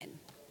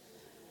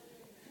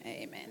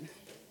Amen.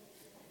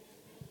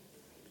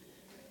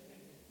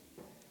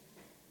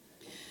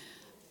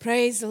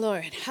 Praise the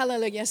Lord.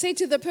 Hallelujah. Say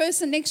to the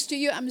person next to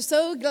you, I'm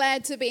so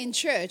glad to be in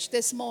church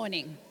this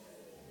morning.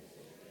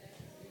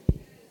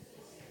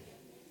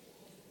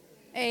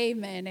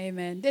 Amen,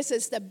 amen. This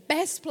is the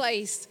best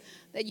place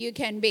that you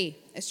can be,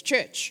 as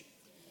church.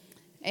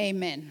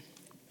 Amen.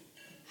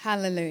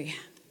 Hallelujah.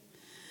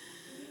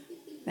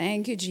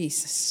 Thank you,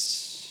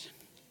 Jesus.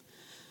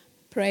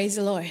 Praise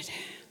the Lord.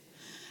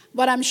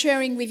 What I'm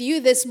sharing with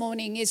you this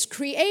morning is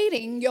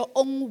creating your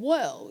own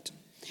world.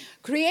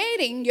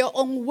 Creating your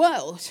own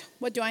world.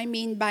 What do I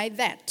mean by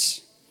that?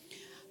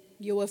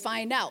 You will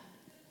find out.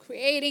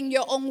 Creating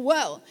your own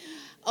world.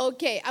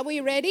 Okay, are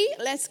we ready?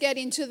 Let's get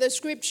into the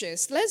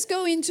scriptures. Let's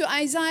go into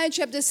Isaiah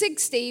chapter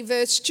 60,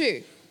 verse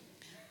 2.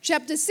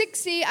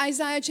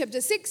 Isaiah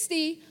chapter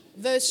 60,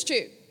 verse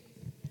 2.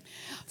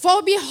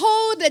 For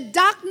behold, the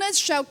darkness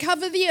shall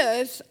cover the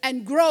earth,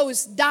 and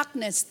gross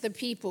darkness the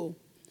people.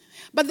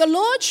 But the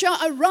Lord shall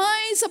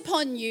arise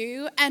upon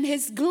you, and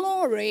his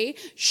glory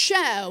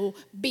shall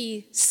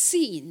be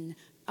seen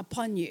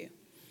upon you.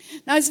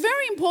 Now, it's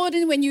very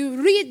important when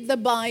you read the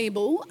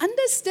Bible,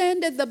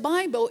 understand that the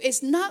Bible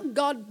is not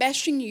God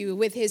bashing you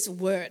with his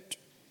word.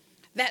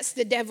 That's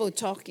the devil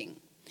talking.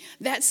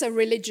 That's a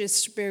religious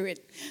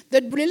spirit.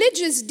 The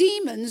religious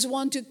demons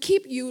want to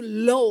keep you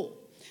low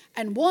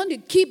and want to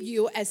keep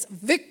you as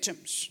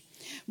victims.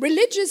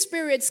 Religious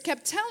spirits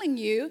kept telling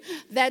you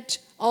that,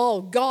 oh,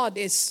 God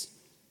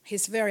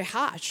he's very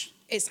harsh.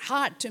 It's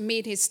hard to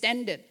meet his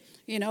standard.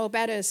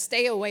 Better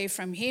stay away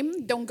from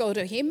him. Don't go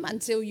to him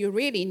until you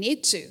really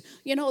need to.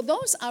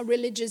 Those are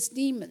religious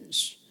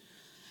demons.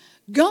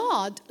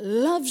 God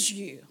loves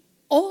you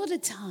all the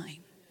time.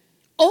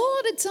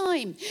 All the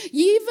time.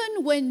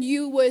 Even when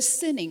you were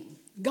sinning,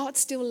 God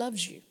still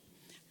loves you.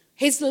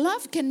 His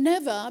love can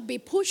never be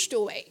pushed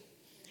away.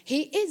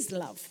 He is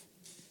love.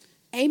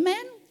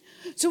 Amen?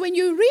 So when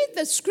you read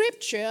the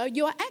scripture,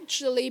 you're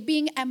actually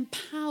being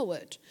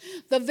empowered.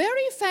 The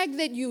very fact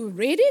that you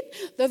read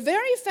it, the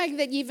very fact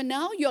that even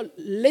now you're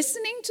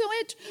listening to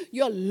it,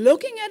 you're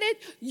looking at it,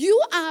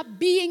 you are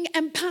being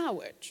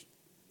empowered.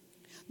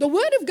 The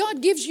Word of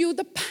God gives you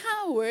the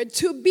power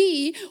to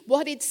be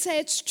what it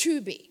says to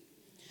be.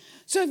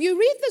 So if you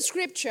read the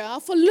scripture,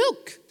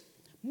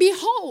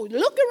 behold,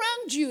 look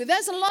around you,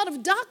 there's a lot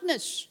of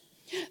darkness.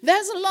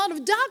 There's a lot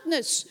of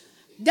darkness.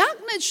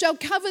 Darkness shall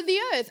cover the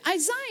earth.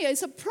 Isaiah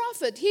is a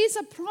prophet. He's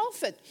a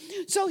prophet.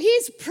 So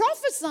he's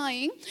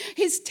prophesying.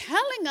 He's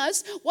telling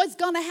us what's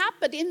going to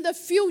happen in the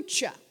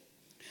future.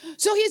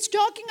 So he's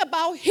talking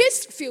about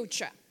his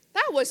future.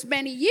 That was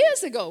many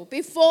years ago,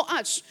 before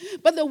us.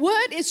 But the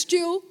word is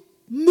still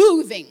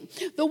moving.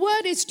 The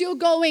word is still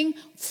going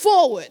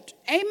forward.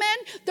 Amen?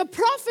 The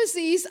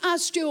prophecies are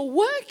still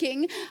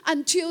working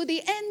until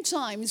the end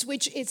times,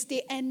 which is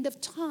the end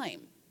of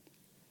time.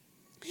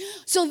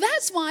 So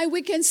that's why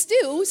we can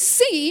still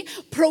see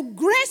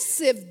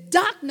progressive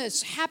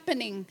darkness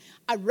happening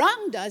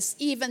around us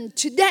even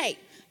today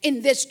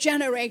in this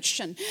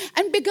generation.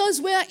 And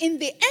because we're in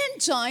the end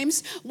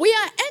times, we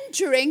are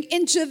entering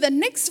into the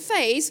next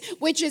phase,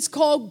 which is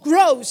called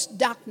gross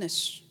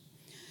darkness.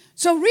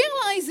 So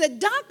realize that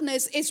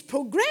darkness is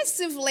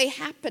progressively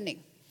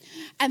happening.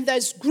 And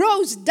there's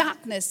gross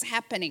darkness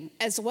happening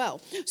as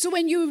well. So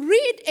when you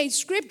read a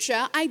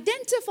scripture,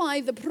 identify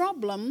the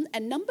problem.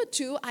 And number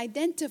 2,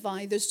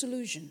 identify the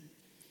solution.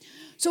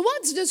 So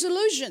what's the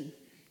solution?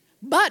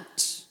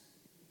 But.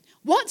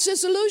 What's the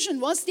solution?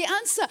 What's the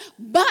answer?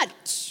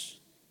 But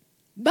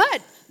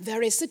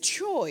there is a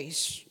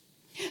choice.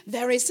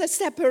 There is a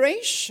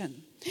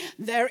separation.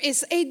 There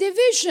is a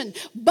division.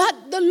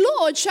 But the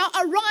Lord shall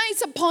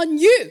arise upon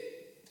you.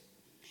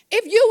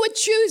 If you would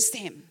choose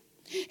him.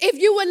 If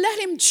you would let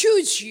him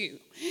choose you,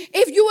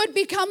 if you would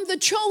become the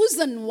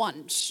chosen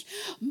ones.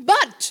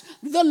 But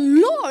the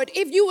Lord,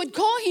 if you would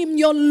call him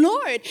your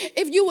Lord,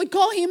 if you would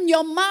call him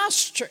your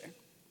master,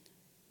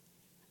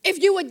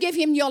 if you would give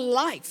him your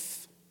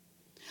life,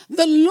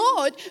 the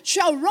Lord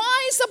shall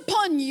rise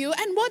upon you.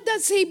 And what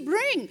does he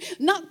bring?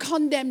 Not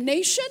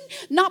condemnation,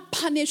 not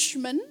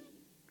punishment,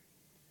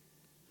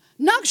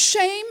 not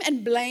shame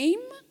and blame.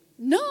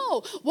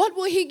 No, what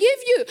will he give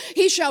you?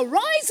 He shall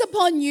rise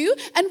upon you,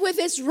 and with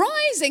his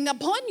rising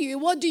upon you,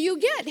 what do you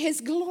get? His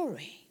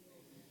glory.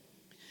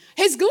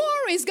 His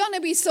glory is going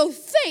to be so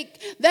thick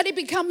that it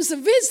becomes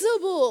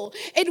visible.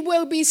 It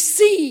will be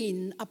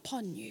seen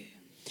upon you.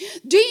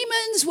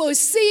 Demons will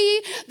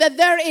see that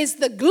there is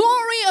the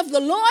glory of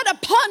the Lord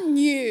upon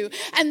you.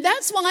 And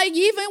that's why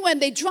even when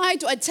they try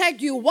to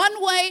attack you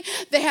one way,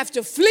 they have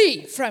to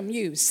flee from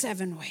you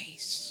 7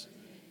 ways.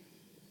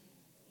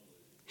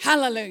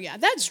 Hallelujah.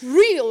 That's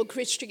real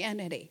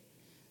Christianity,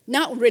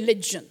 not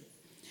religion.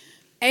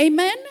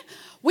 Amen.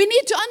 We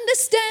need to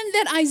understand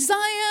that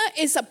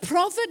Isaiah is a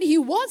prophet. He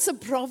was a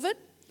prophet.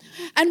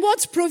 And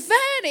what's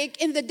prophetic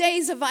in the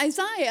days of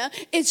Isaiah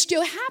is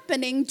still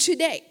happening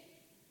today.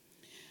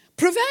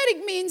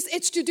 Prophetic means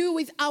it's to do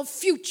with our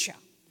future.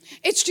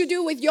 It's to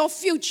do with your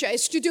future.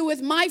 It's to do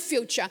with my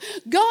future.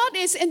 God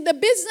is in the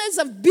business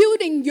of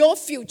building your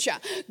future.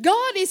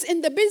 God is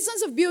in the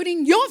business of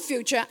building your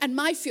future and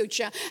my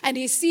future. And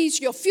He sees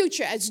your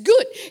future as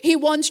good. He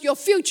wants your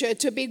future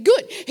to be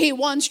good. He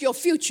wants your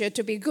future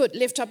to be good.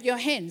 Lift up your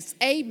hands.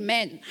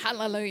 Amen.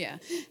 Hallelujah.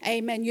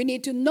 Amen. You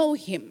need to know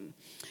Him.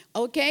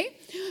 Okay?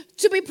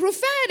 To be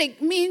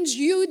prophetic means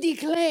you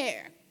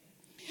declare.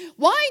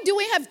 Why do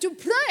we have to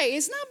pray?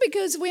 It's not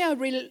because we are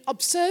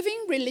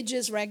observing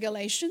religious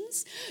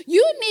regulations.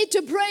 You need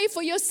to pray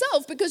for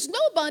yourself because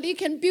nobody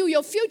can build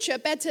your future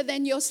better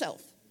than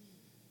yourself.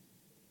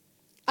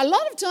 A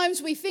lot of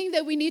times we think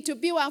that we need to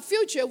build our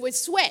future with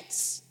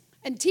sweats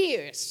and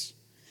tears,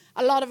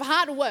 a lot of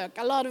hard work,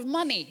 a lot of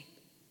money.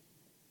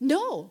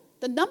 No,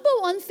 the number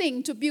one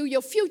thing to build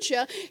your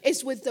future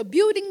is with the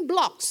building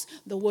blocks,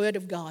 the Word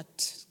of God.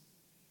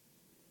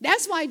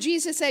 That's why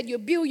Jesus said you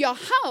build your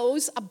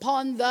house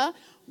upon the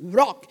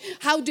rock.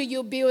 How do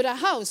you build a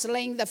house?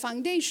 Laying the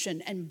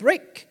foundation, and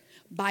brick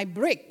by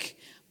brick,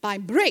 by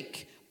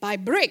brick, by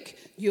brick,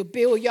 you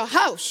build your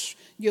house.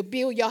 You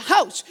build your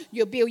house.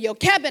 You build your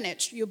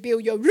cabinets. You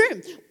build your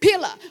room.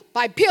 Pillar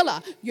by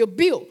pillar, you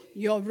build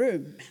your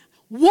room.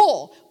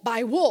 Wall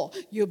by wall,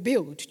 you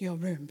build your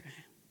room.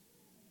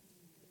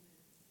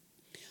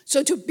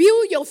 So to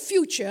build your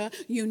future,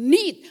 you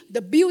need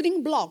the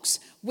building blocks,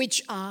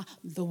 which are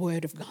the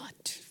Word of God.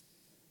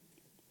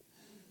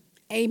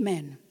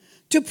 Amen.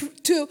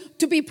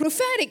 To be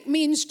prophetic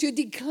means to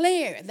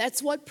declare.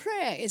 That's what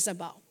prayer is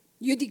about.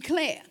 You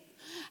declare.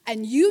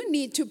 And you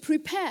need to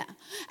prepare.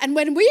 And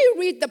when we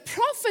read the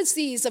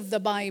prophecies of the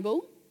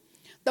Bible,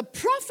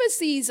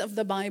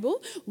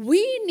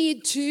 we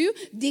need to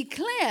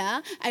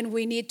declare and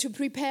we need to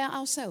prepare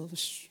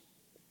ourselves.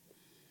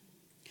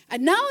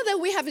 And now that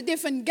we have a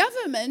different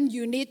government,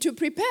 you need to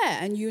prepare,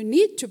 and you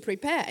need to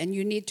prepare, and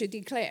you need to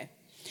declare.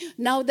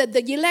 Now that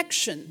the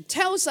election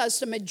tells us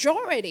the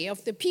majority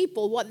of the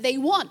people what they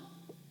want,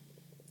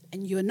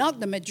 and you're not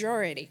the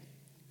majority.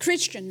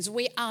 Christians,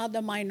 we are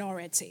the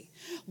minority.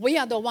 We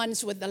are the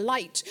ones with the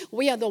light.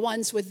 We are the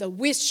ones with the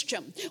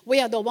wisdom.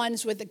 We are the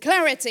ones with the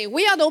clarity.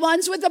 We are the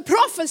ones with the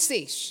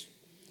prophecies.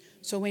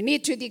 So we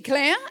need to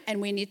declare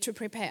and we need to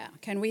prepare.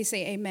 Can we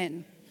say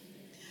amen?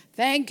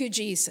 Thank you,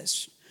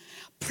 Jesus.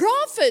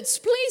 Prophets,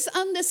 please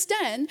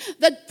understand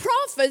that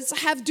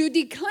prophets have to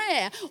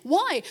declare.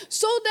 Why?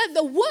 So that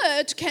the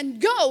word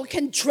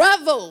can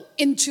travel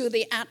into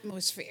the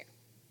atmosphere.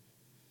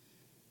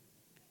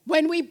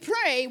 When we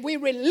pray, we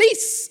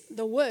release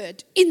the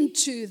word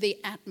into the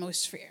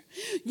atmosphere.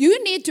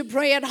 You need to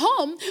pray at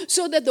home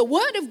so that the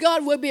word of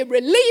God will be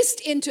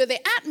released into the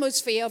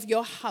atmosphere of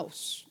your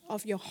house,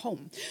 of your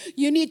home.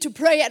 You need to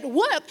pray at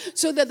work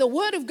so that the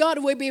word of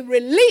God will be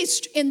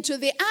released into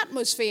the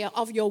atmosphere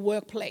of your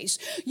workplace.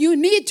 You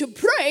need to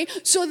pray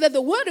so that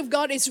the word of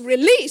God is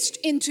released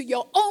into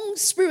your own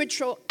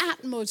spiritual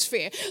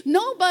atmosphere.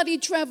 Nobody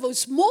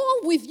travels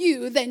more with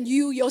you than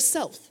you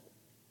yourself.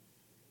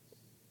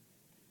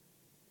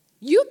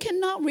 You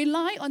cannot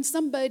rely on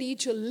somebody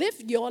to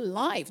live your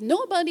life.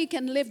 Nobody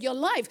can live your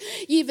life.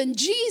 Even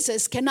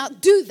Jesus cannot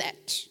do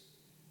that.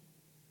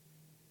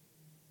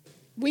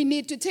 We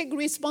need to take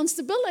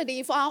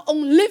responsibility for our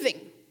own living.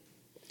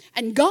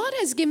 And God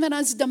has given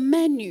us the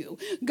menu.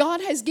 God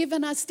has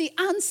given us the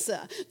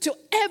answer to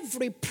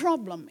every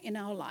problem in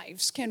our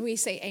lives. Can we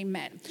say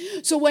amen?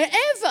 So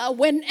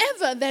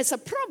whenever there's a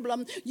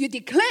problem, you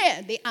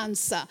declare the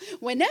answer.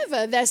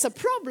 Whenever there's a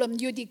problem,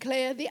 you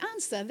declare the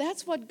answer.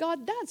 That's what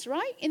God does,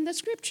 right? In the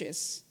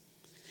scriptures.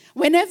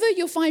 Whenever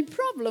you find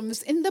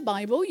problems in the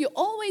Bible, you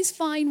always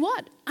find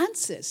what?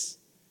 Answers.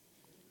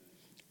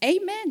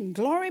 Amen.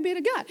 Glory be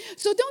to God.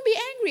 So don't be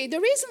angry.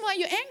 The reason why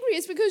you're angry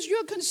is because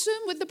you're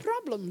consumed with the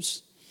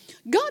problems.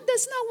 God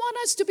does not want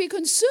us to be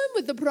consumed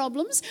with the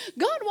problems.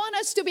 God wants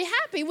us to be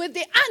happy with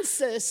the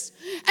answers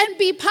and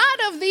be part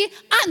of the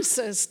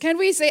answers. Can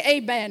we say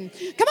amen?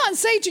 Come on,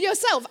 say to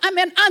yourself, I'm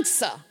an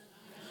answer,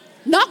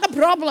 not a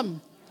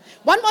problem.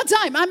 One more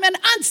time, I'm an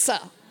answer,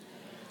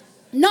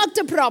 not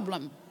the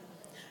problem.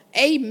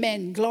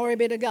 Amen. Glory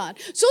be to God.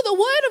 So the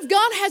word of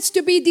God has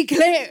to be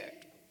declared.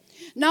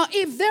 Now,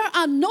 if there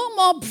are no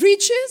more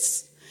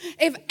preachers,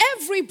 if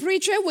every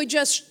preacher would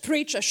just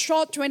preach a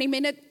short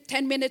 20-minute,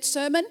 10-minute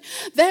sermon,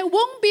 there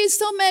won't be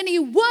so many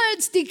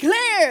words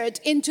declared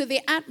into the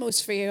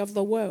atmosphere of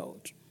the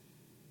world.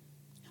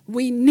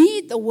 We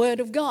need the word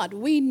of God.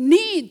 We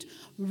need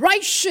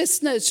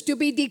righteousness to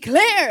be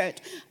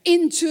declared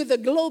into the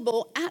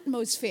global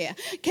atmosphere.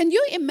 Can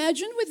you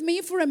imagine with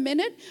me for a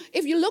minute?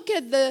 If you look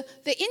at the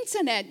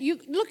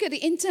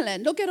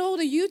internet, look at all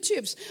the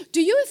YouTubes.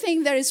 Do you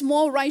think there is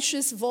more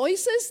righteous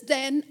voices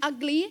than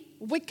ugly,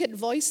 wicked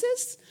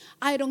voices?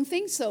 I don't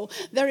think so.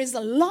 There is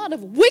a lot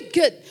of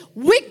wicked,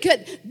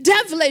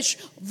 devilish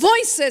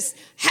voices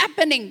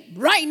happening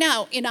right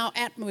now in our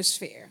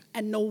atmosphere.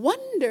 And no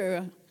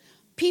wonder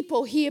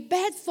people hear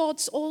bad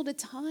thoughts all the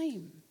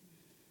time.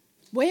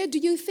 Where do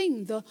you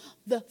think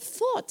the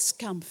thoughts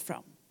come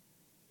from?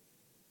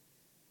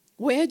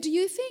 Where do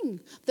you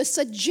think the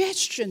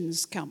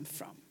suggestions come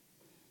from?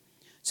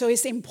 So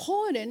it's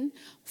important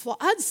for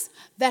us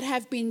that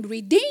have been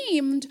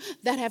redeemed,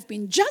 that have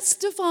been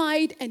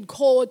justified and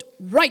called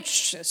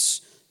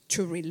righteous,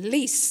 to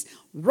release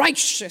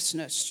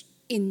righteousness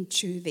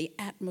into the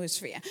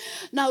atmosphere.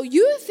 Now,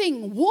 you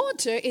think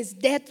water is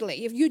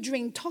deadly. If you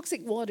drink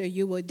toxic water,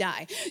 you will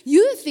die.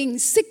 You think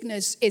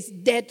sickness is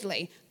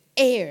deadly.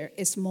 Air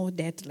is more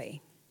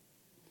deadly.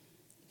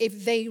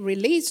 If they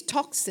release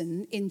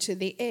toxin into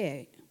the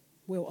air,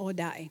 we'll all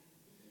die.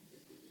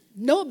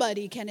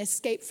 Nobody can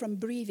escape from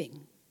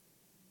breathing.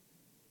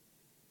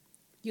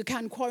 You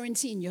can't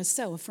quarantine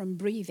yourself from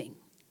breathing.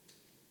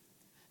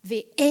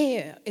 The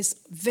air is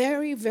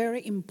very,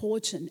 very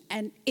important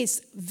and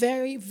is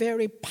very,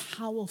 very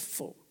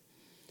powerful.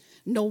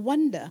 No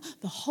wonder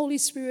the Holy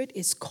Spirit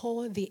is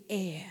called the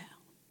air,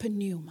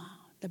 pneuma,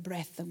 the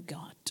breath of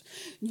God.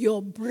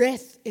 Your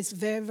breath is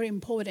very, very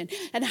important.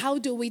 And how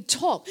do we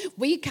talk?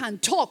 We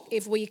can't talk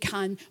if we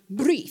can't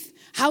breathe.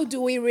 How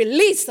do we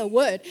release the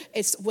word?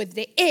 It's with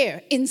the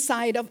air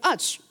inside of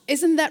us.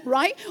 Isn't that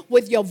right?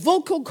 With your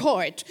vocal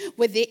cord,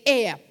 with the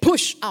air,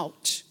 push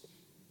out.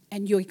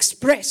 And you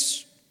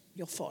express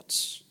your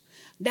thoughts.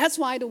 That's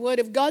why the word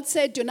of God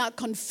said, do not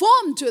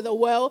conform to the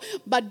world,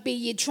 but be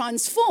ye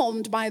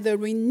transformed by the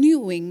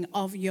renewing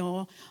of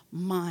your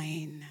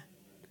mind.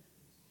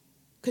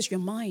 Because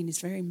your mind is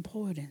very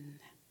important.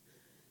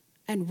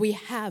 And we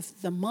have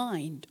the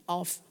mind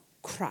of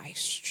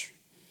Christ.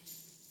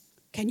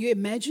 Can you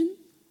imagine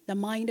the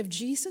mind of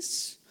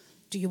Jesus?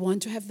 Do you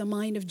want to have the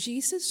mind of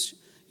Jesus?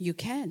 You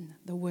can,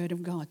 the word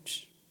of God.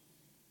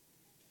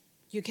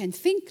 You can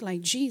think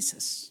like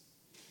Jesus.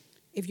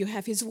 If you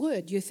have his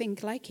word, you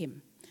think like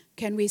him.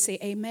 Can we say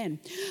amen?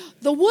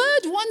 The word,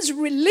 once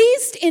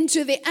released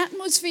into the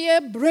atmosphere,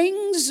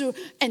 brings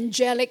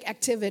angelic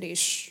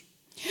activities.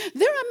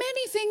 There are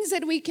many things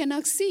that we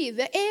cannot see.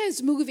 The air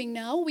is moving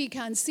now. We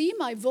can't see.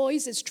 My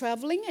voice is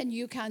traveling and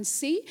you can't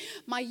see.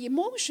 My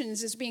emotion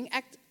is being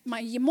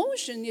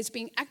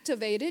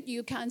activated.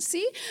 You can't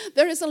see.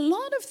 There is a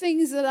lot of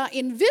things that are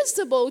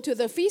invisible to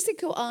the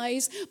physical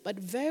eyes, but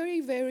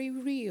very, very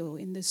real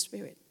in the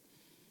spirit.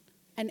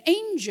 And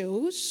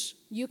angels,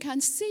 you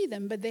can't see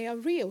them, but they are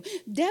real.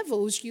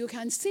 Devils, you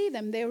can't see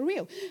them, they're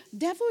real.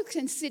 Devils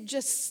can sit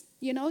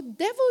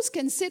devils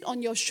can sit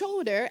on your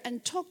shoulder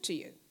and talk to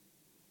you.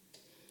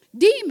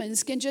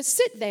 Demons can just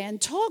sit there and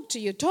talk to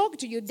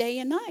you day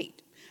and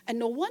night. And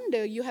no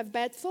wonder you have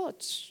bad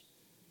thoughts.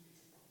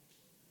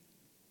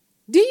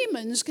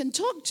 Demons can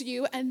talk to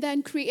you and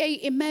then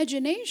create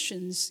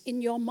imaginations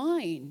in your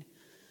mind.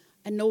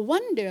 And no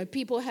wonder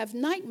people have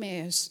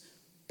nightmares,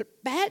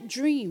 bad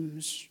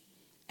dreams,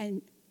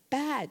 and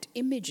bad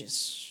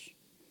images.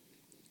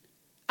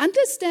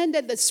 Understand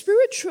that the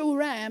spiritual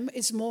realm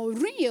is more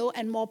real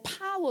and more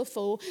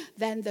powerful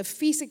than the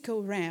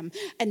physical realm.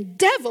 And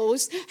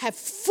devils have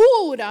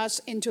fooled us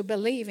into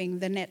believing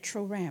the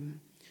natural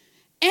realm.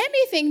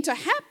 Anything to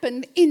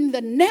happen in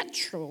the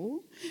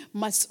natural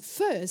must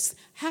first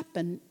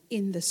happen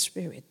in the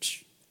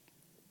spirit.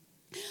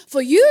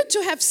 For you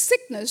to have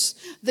sickness,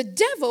 the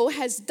devil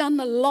has done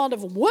a lot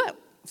of work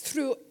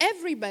through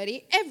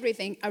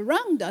everything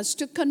around us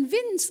to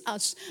convince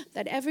us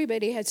that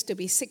everybody has to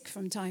be sick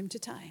from time to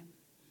time.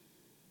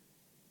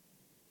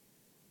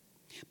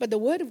 But the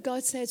Word of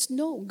God says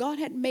no. God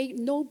had made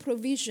no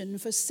provision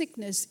for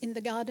sickness in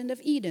the Garden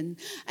of Eden.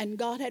 And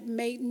God had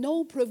made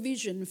no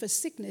provision for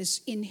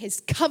sickness in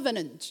his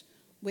covenant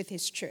with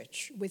his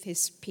church, with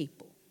his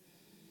people.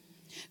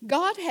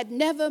 God had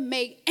never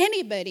made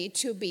anybody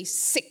to be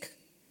sick.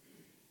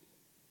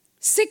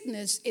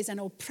 Sickness is an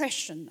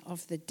oppression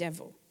of the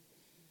devil.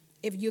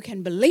 If you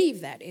can believe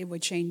that, it will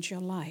change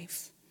your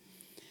life.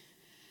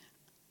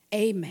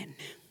 Amen.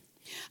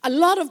 A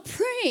lot of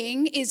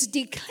praying is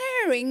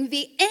declaring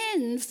the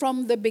end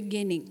from the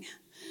beginning.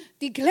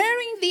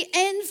 Declaring the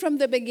end from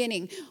the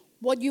beginning.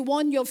 What you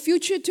want your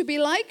future to be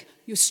like,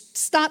 you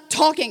start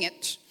talking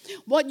it.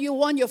 What you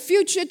want your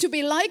future to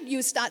be like,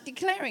 you start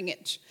declaring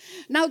it.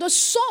 Now the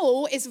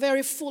soul is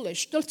very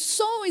foolish. The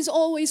soul is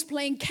always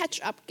playing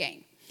catch-up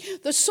game.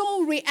 The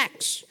soul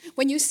reacts.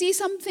 When you see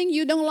something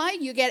you don't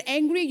like, you get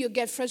angry, you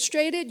get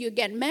frustrated, you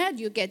get mad,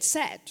 you get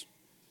sad.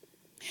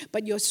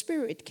 But your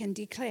spirit can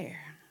declare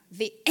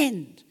the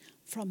end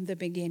from the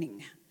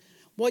beginning.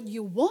 What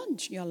you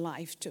want your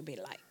life to be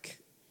like.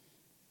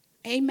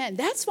 Amen.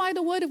 That's why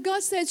the Word of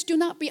God says, do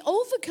not be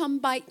overcome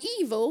by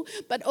evil,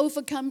 but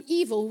overcome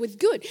evil with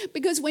good.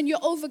 Because when you're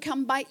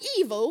overcome by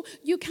evil,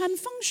 you can't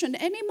function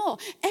anymore.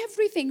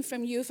 Everything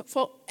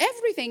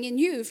in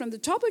you, from the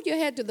top of your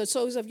head to the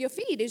soles of your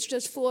feet, is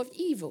just full of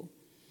evil.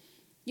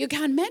 You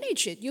can't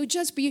manage it. You'll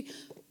just be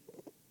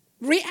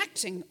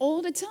reacting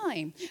all the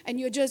time. And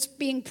you're just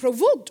being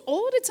provoked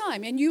all the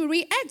time. And you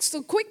react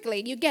so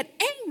quickly. You get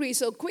angry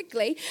so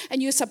quickly.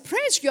 And you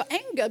suppress your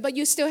anger, but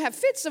you still have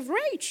fits of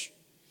rage.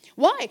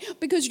 Why?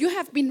 Because you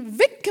have been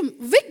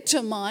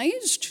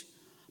victimized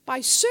by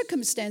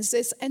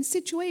circumstances and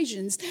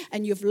situations,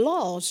 and you've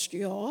lost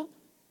your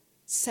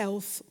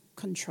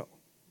self-control,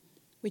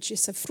 which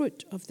is a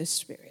fruit of the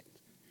Spirit.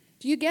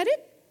 Do you get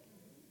it?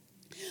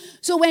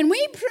 So when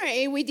we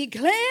pray, we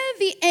declare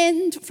the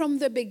end from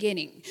the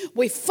beginning.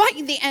 We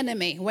fight the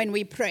enemy when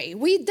we pray.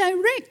 We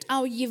direct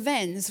our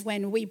events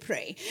when we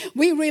pray.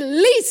 We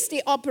release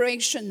the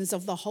operations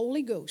of the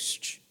Holy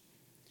Ghost.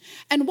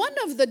 And one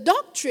of the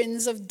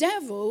doctrines of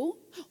devil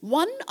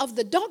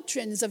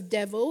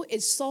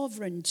is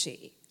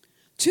sovereignty.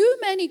 Too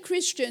many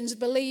Christians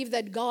believe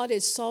that God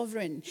is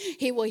sovereign.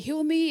 He will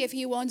heal me if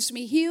he wants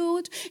me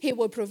healed. He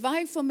will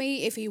provide for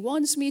me if he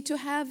wants me to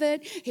have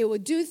it. He will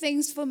do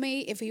things for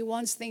me if he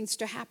wants things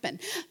to happen.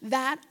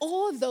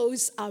 All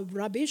those are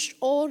rubbish.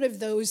 All of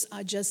those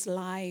are just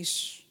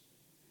lies.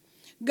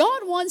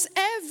 God wants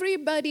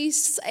everybody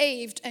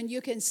saved, and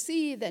you can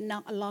see that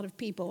not a lot of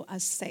people are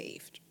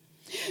saved.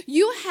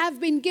 You have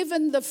been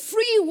given the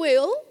free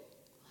will,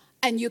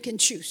 and you can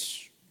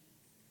choose.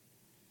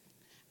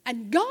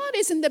 And God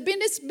is in the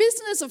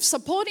business of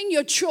supporting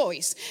your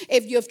choice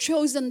if you've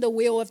chosen the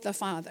will of the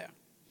Father.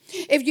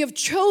 If you've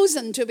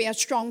chosen to be a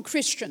strong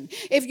Christian.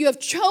 If you have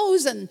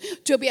chosen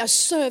to be a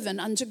servant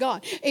unto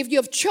God. If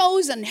you've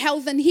chosen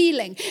health and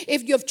healing.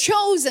 If you've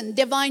chosen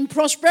divine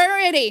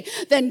prosperity,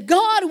 then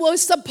God will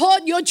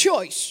support your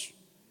choice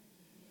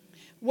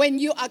when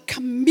you are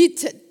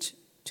committed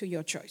to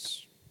your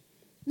choice.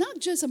 Not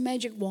just a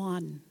magic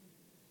wand.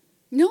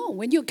 No,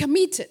 when you're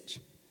committed.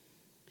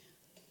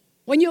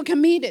 When you're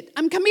committed,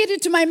 I'm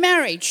committed to my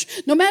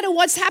marriage. No matter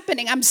what's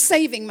happening, I'm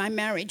saving my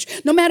marriage.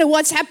 No matter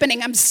what's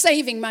happening, I'm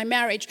saving my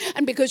marriage.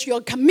 And because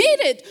you're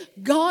committed,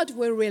 God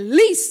will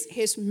release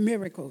his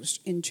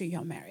miracles into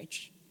your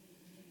marriage.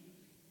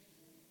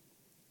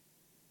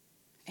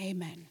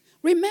 Amen.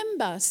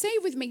 Remember, say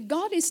with me,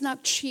 God is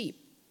not cheap.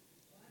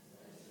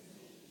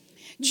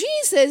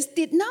 Jesus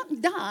did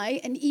not die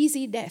an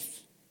easy death.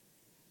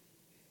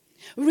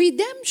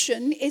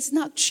 Redemption is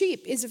not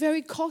cheap. It's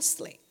very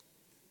costly.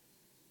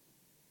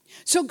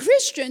 So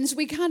Christians,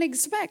 we can't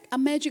expect a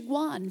magic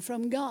wand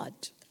from God.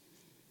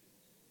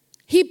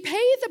 He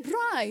paid the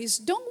price.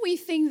 Don't we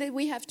think that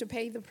we have to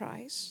pay the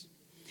price?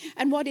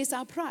 And what is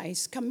our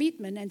price?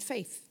 Commitment and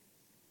faith.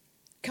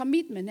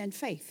 Commitment and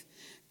faith.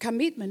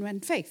 Commitment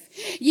and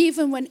faith.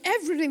 Even when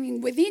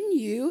everything within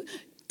you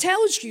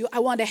tells you, I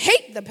want to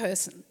hate the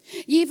person.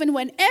 Even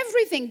when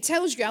everything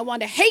tells you, I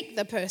want to hate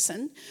the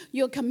person,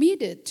 you're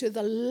committed to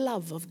the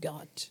love of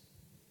God.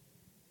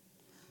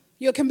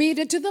 You're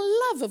committed to the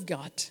love of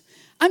God.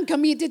 I'm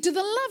committed to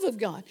the love of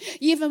God.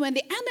 Even when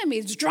the enemy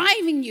is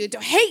driving you to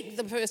hate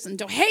the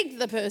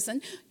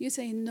person, you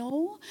say,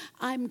 no,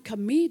 I'm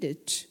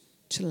committed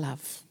to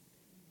love.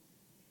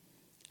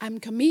 I'm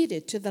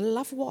committed to the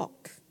love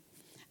walk.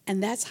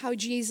 And that's how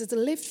Jesus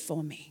lived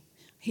for me.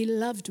 He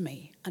loved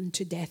me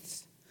unto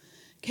death.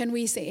 Can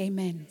we say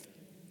amen?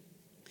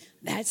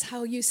 That's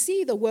how you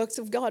see the works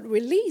of God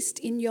released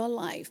in your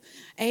life.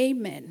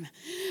 Amen.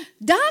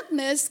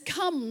 Darkness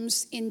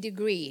comes in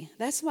degree.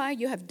 That's why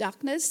you have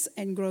darkness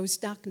and gross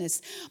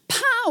darkness.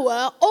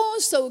 Power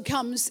also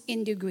comes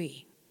in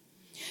degree.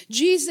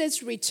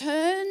 Jesus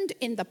returned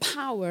in the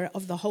power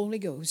of the Holy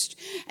Ghost.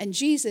 And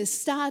Jesus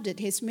started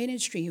his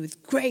ministry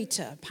with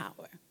greater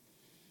power.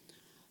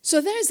 So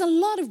there's a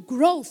lot of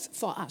growth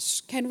for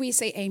us. Can we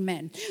say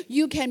amen?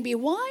 You can be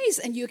wise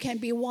and you can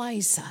be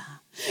wiser.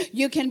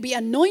 You can be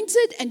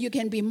anointed and you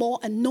can be more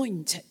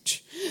anointed.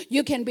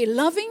 You can be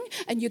loving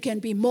and you can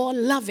be more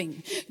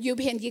loving. You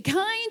can be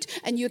kind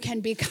and you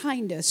can be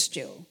kinder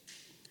still.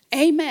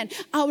 Amen.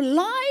 Our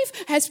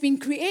life has been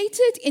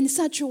created in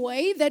such a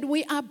way that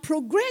we are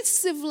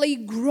progressively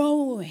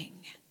growing.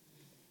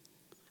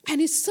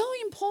 And it's so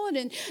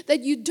important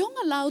that you don't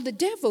allow the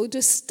devil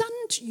to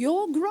stunt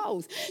your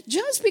growth.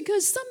 Just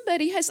because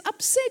somebody has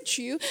upset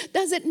you,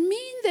 does it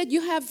mean that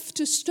you have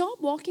to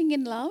stop walking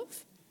in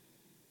love?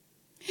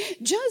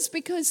 Just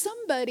because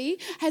somebody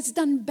has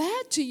done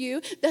bad to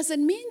you,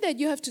 doesn't mean that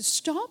you have to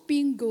stop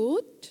being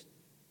good.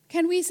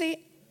 Can we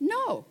say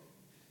no?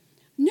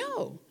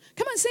 No.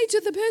 Come on, say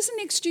to the person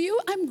next to you,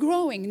 I'm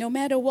growing no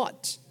matter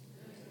what.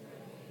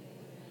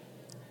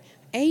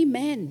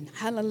 Amen.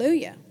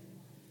 Hallelujah.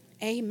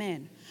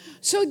 Amen.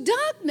 So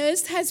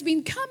darkness has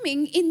been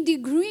coming in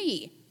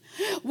degree.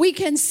 We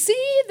can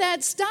see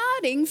that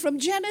starting from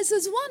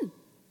Genesis 1.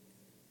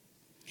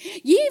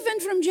 Even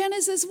from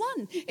Genesis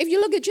 1. If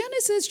you look at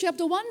Genesis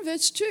chapter 1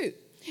 verse 2.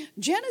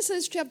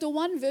 Genesis chapter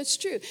 1 verse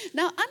 2.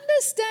 Now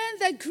understand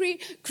that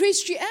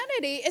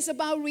Christianity is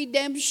about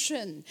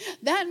redemption.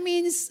 That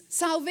means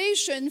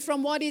salvation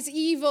from what is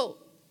evil.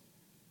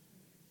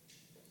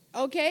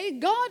 Okay?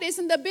 God is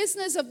in the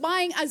business of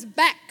buying us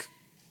back.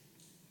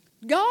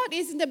 God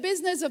is in the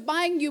business of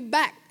buying you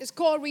back. It's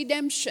called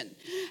redemption.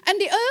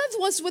 And the earth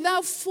was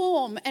without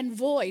form and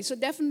void. So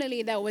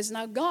definitely that was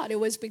not God. It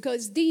was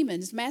because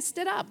demons messed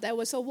it up. There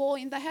was a war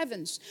in the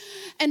heavens.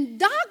 And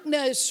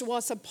darkness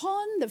was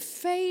upon the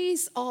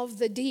face of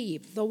the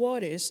deep, the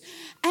waters.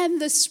 And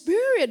the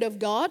Spirit of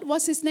God,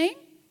 what's his name?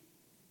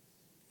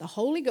 The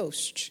Holy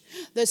Ghost.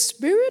 The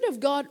Spirit of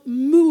God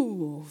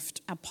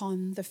moved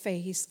upon the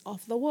face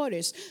of the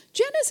waters.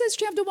 Genesis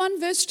chapter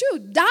 1 verse 2.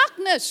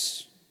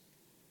 Darkness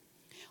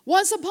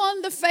was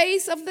upon the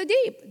face of the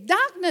deep.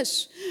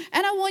 Darkness.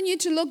 And I want you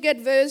to look at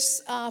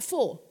verse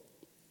 4.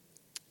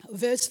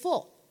 Verse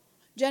 4.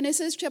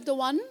 Genesis chapter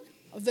 1,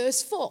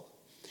 verse 4.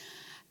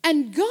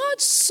 And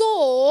God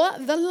saw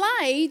the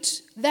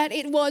light that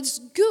it was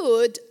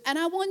good. And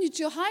I want you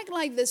to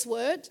highlight this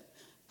word,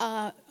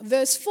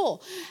 verse 4.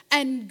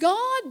 And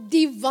God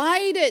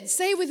divided,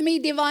 say with me,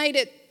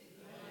 divided.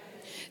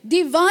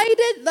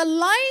 Divided the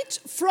light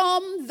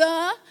from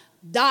the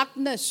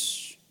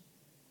darkness.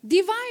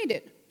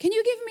 Divided. Can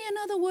you give me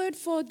another word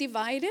for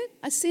divided?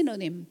 A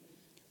synonym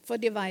for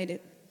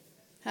divided.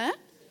 Huh?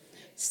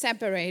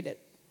 Separated.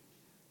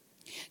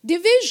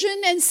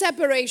 Division and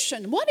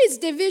separation. What is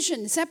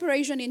division?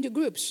 Separation into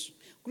groups.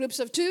 Groups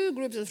of 2,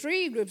 groups of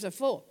 3, groups of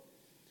 4.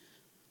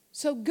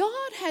 So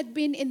God had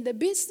been in the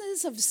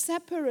business of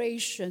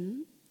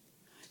separation,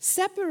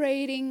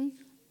 separating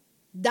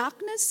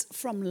darkness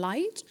from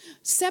light,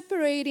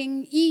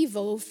 separating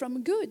evil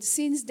from good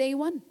since day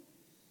one.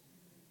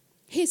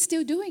 He's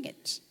still doing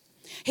it.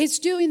 He's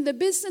still in the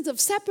business of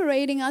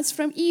separating us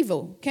from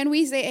evil. Can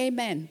we say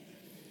amen?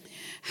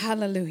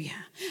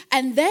 Hallelujah.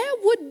 And there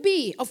would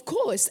be, of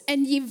course,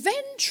 an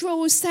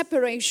eventual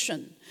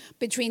separation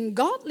between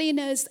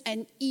godliness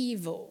and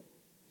evil.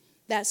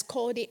 That's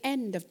called the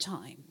end of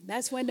time.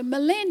 That's when the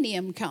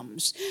millennium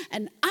comes.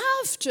 And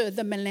after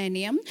the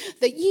millennium,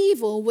 the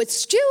evil would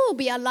still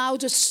be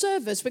allowed to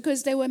serve us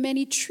because there were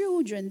many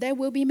children. There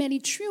will be many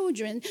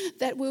children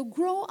that will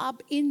grow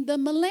up in the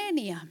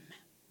millennium.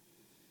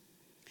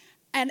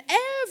 And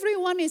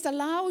everyone is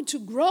allowed to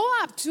grow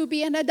up to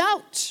be an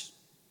adult.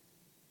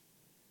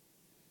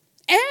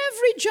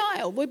 Every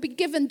child will be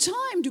given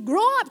time to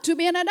grow up to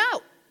be an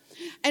adult.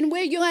 And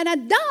where you're an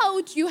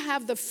adult, you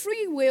have the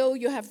free will,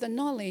 you have the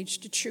knowledge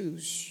to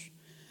choose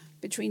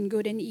between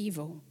good and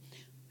evil.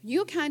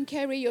 You can't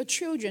carry your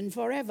children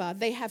forever.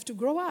 They have to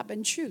grow up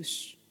and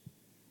choose.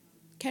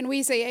 Can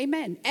we say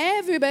amen?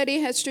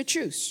 Everybody has to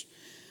choose.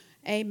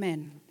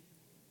 Amen.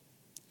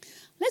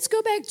 Let's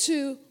go back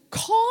to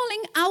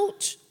calling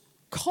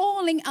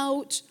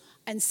out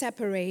and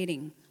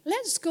separating.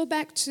 Let's go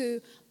back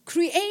to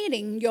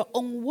creating your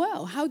own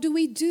world. How do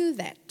we do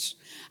that?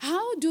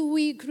 How do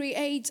we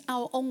create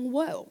our own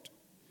world?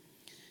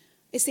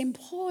 It's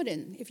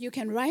important, if you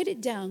can write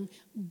it down,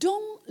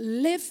 don't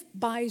live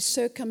by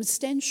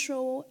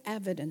circumstantial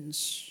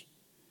evidence.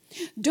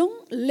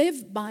 Don't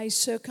live by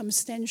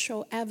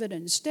circumstantial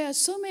evidence. There are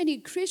so many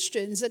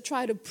Christians that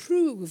try to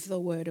prove the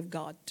Word of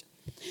God.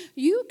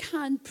 You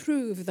can't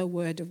prove the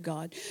Word of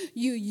God.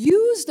 You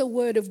use the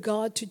Word of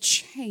God to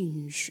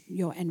change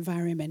your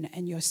environment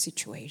and your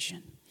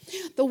situation.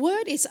 The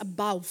Word is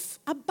above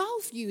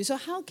you, so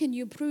how can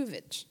you prove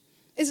it?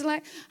 It's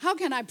like, how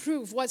can I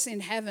prove what's in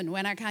heaven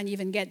when I can't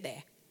even get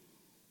there?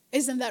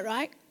 Isn't that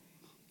right?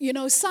 You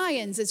know,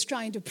 science is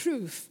trying to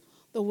prove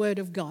the Word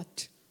of God.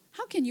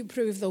 How can you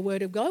prove the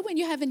Word of God when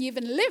you haven't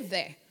even lived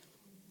there?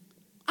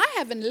 I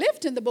haven't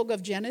lived in the book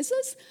of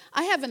Genesis.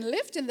 I haven't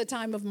lived in the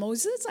time of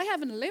Moses. I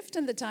haven't lived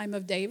in the time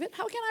of David.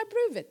 How can I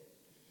prove it?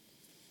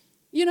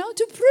 You know,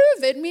 to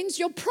prove it means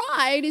your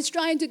pride is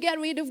trying to get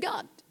rid of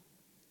God.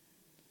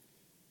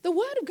 The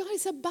Word of God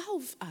is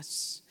above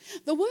us.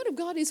 The Word of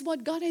God is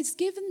what God has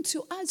given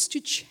to us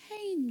to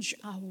change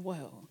our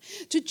world,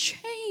 to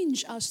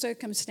change our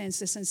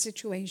circumstances and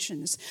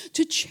situations,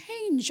 to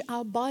change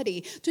our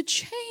body, to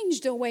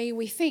change the way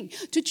we think,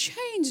 to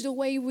change the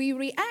way we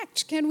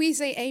react. Can we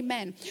say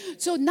amen?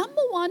 So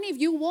number one, if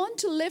you want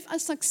to live a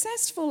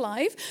successful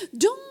life,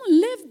 don't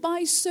live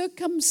by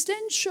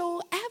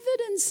circumstantial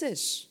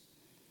evidences.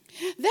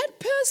 That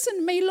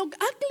person may look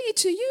ugly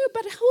to you,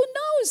 but who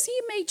knows?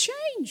 He may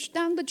change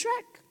down the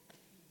track.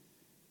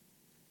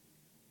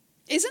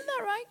 Isn't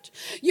that right?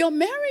 Your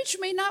marriage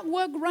may not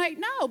work right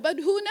now, but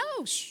who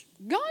knows?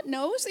 God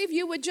knows if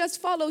you would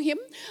just follow Him,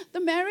 the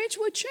marriage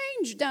will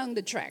change down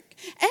the track.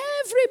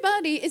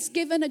 Everybody is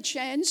given a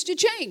chance to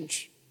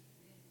change.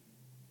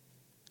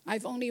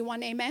 I've only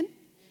one amen.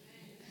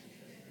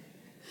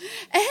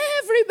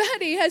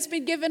 Everybody has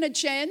been given a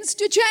chance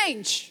to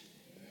change.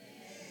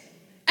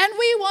 And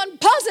we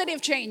want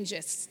positive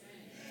changes.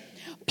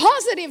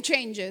 Positive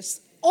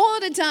changes all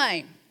the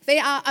time. They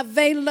are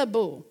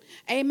available.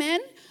 Amen.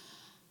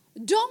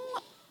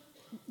 Don't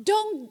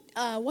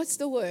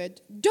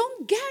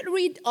get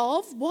rid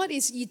of what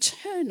is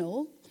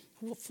eternal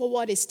for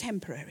what is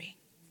temporary.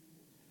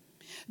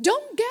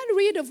 Don't get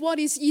rid of what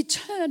is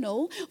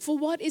eternal for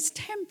what is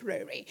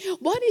temporary.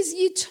 What is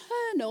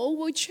eternal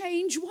will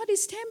change what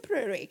is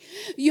temporary.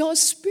 Your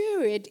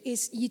spirit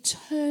is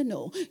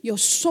eternal. Your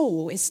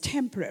soul is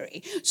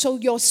temporary. So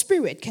your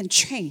spirit can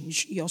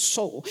change your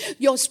soul.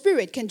 Your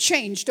spirit can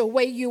change the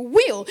way you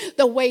will,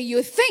 the way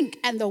you think,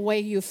 and the way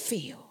you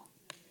feel.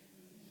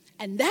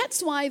 And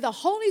that's why the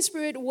Holy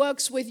Spirit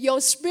works with your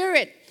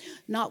spirit,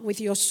 not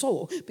with your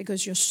soul,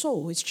 because your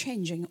soul is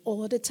changing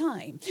all the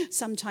time.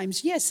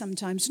 Sometimes yes,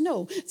 sometimes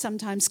no,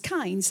 sometimes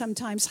kind,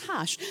 sometimes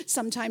harsh,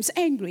 sometimes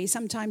angry,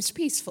 sometimes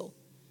peaceful.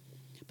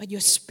 But your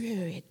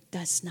spirit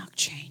does not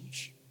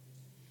change.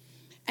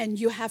 And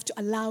you have to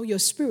allow your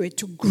spirit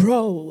to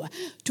grow,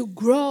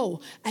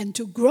 and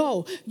to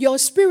grow. Your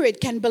spirit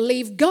can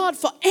believe God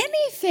for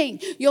anything.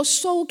 Your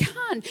soul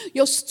can't.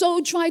 Your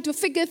soul try to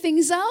figure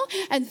things out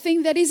and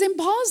think that is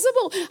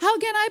impossible. How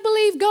can I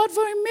believe God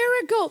for a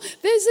miracle?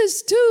 This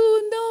is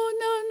too,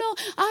 no,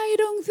 I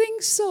don't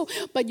think so.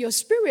 But your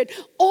spirit,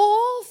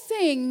 all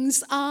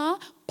things are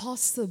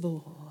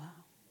possible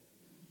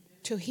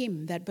to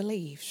him that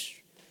believes.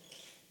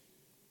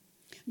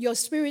 Your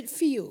spirit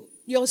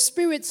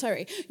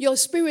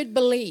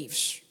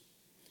believes.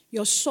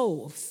 Your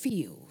soul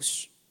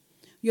feels.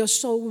 Your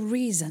soul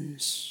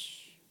reasons.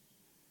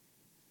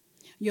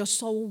 Your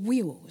soul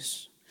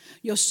wills.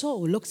 Your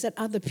soul looks at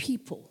other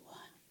people.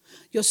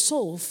 Your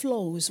soul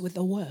flows with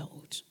the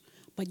world,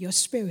 but your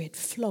spirit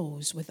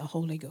flows with the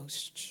Holy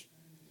Ghost.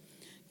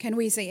 Can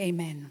we say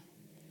amen?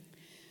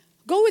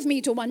 Go with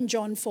me to 1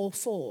 John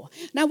 4:4.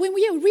 Now, when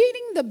we are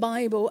reading the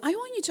Bible, I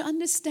want you to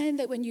understand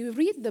that when you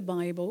read the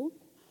Bible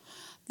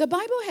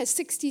has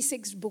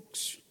 66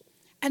 books.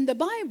 And the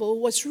Bible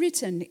was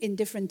written in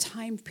different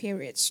time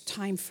periods,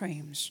 time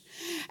frames.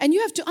 And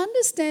you have to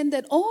understand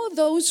that all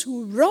those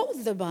who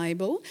wrote the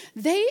Bible,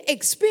 they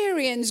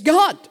experienced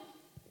God.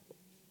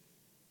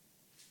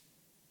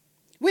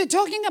 We're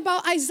talking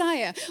about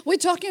Isaiah. We're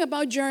talking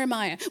about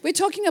Jeremiah. We're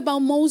talking about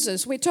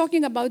Moses. We're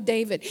talking about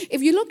David.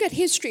 If you look at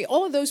history,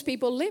 all those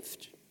people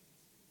lived.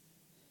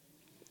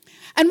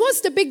 And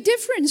what's the big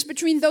difference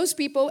between those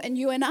people and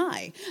you and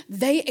I?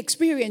 They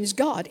experienced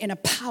God in a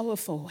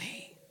powerful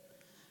way,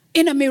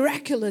 in a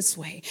miraculous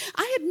way.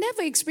 I had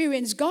never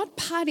experienced God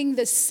parting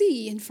the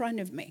sea in front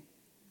of me.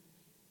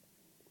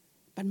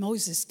 But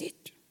Moses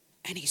did,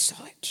 and he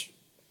saw it.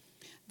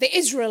 The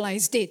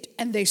Israelites did,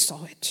 and they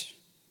saw it.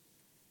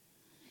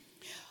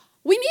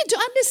 We need to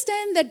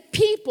understand that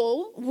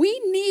people, we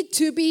need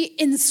to be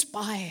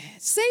inspired.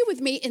 Say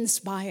with me,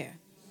 inspire.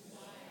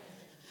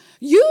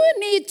 You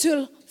need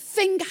to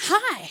think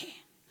high.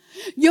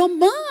 Your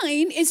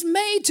mind is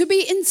made to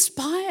be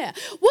inspired.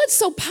 What's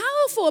so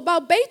powerful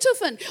about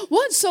Beethoven?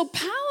 What's so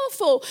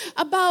powerful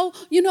about,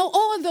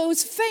 all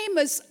those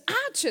famous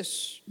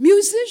artists,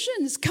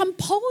 musicians,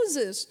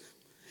 composers?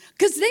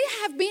 Because they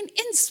have been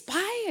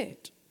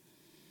inspired.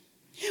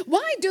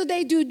 Why do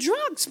they do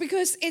drugs?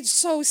 Because it's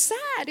so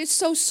sad, it's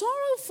so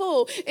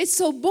sorrowful, it's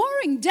so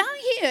boring down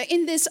here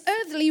in this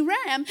earthly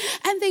realm,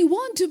 and they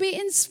want to be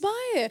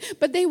inspired,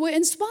 but they were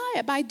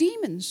inspired by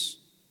demons.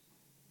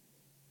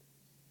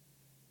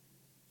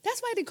 That's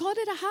why they called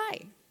it a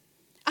high.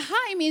 A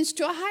high means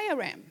to a higher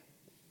realm.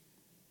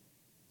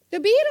 The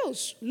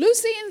Beatles,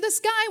 Lucy in the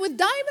Sky with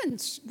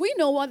Diamonds. We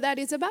know what that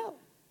is about.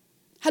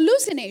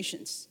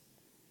 Hallucinations.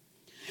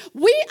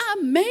 We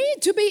are made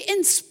to be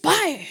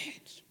inspired.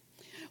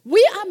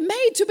 We are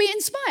made to be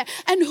inspired.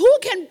 And who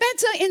can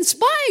better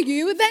inspire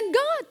you than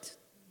God?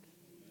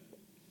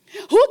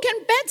 What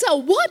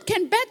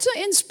can better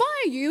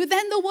inspire you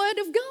than the Word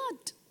of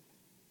God?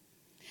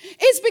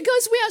 It's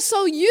because we are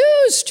so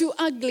used to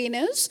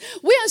ugliness.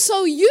 We are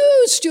so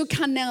used to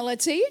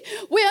carnality.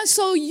 We are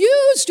so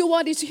used to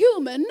what is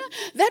human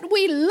that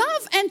we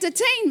love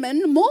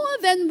entertainment more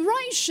than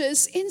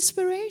righteous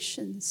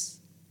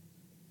inspirations.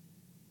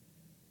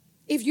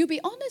 If you be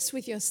honest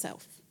with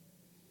yourself,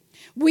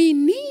 we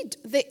need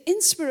the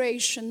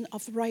inspiration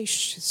of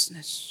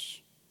righteousness.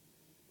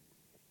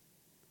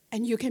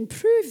 And you can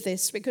prove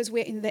this because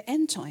we're in the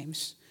end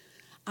times.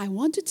 I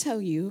want to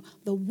tell you,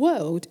 the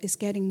world is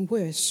getting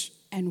worse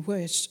and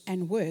worse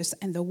and worse,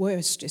 and the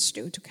worst is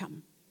still to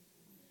come.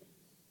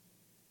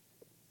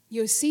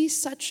 You see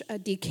such a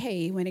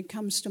decay when it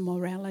comes to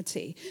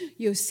morality.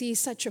 You see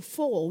such a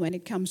fall when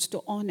it comes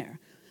to honor.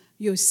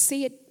 You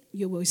see it,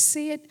 you will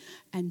see it,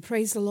 and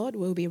praise the Lord,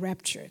 we'll be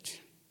raptured.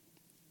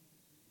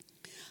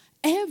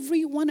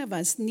 Every one of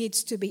us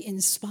needs to be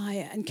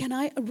inspired. And can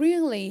I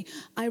really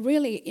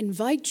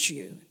invite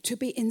you to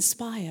be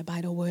inspired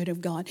by the Word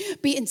of God.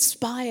 Be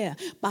inspired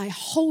by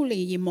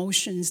holy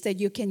emotions that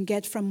you can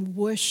get from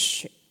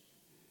worship.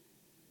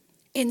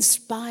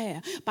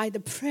 Inspired by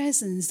the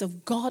presence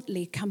of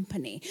godly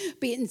company.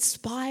 Be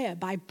inspired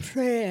by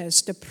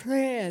prayers, the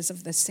prayers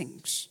of the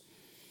saints.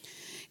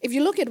 If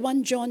you look at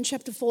 1 John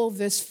chapter 4,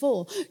 verse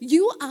 4,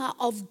 you are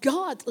of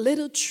God,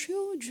 little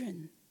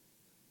children,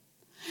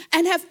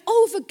 and have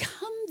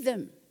overcome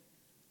them.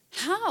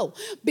 How?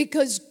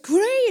 Because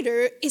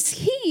greater is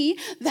he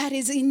that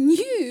is in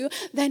you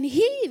than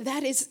he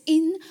that is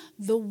in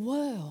the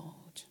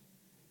world,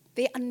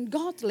 the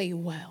ungodly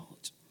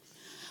world.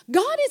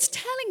 God is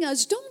telling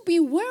us, don't be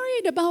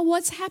worried about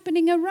what's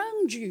happening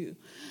around you.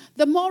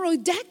 The moral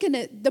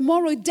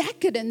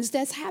decadence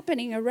that's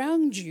happening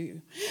around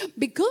you.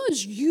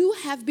 Because you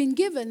have been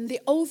given the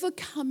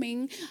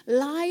overcoming,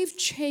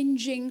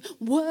 life-changing,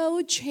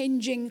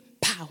 world-changing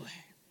power.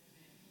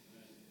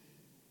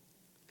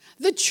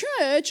 The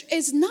church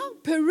is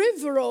not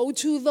peripheral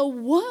to the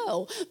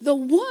world. The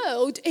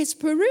world is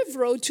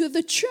peripheral to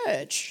the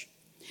church.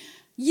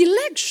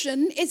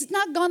 Election is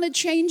not going to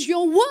change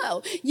your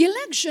world.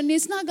 Election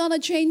is not going to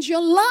change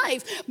your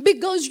life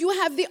because you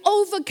have the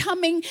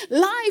overcoming,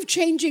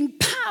 life-changing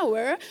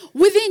power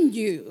within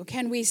you.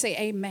 Can we say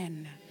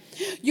amen?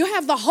 You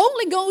have the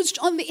Holy Ghost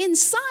on the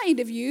inside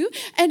of you,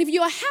 and if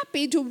you are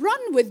happy to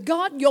run with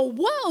God, your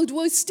world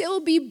will still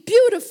be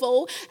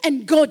beautiful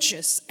and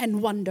gorgeous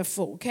and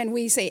wonderful. Can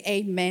we say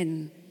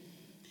amen?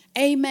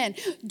 Amen.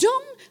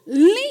 Don't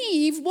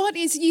leave what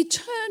is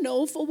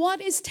eternal for what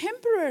is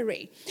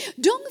temporary.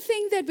 Don't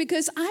think that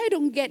because I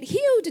don't get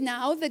healed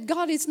now that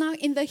God is not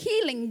in the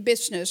healing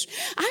business.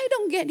 I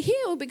don't get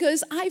healed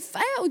because I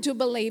failed to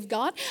believe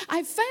God.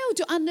 I failed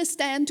to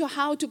understand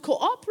how to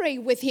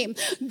cooperate with Him.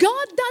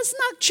 God does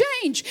not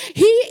change.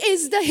 He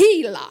is the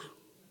healer.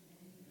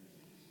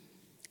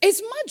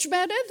 It's much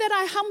better that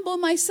I humble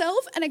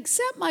myself and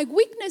accept my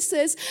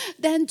weaknesses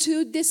than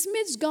to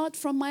dismiss God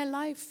from my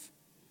life.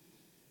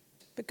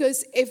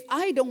 Because if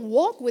I don't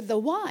walk with the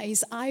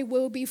wise, I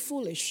will be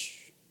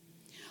foolish.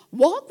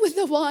 Walk with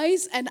the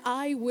wise and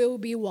I will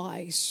be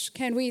wise.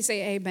 Can we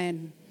say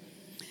amen?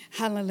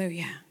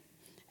 Hallelujah.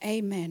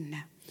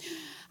 Amen.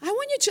 I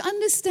want you to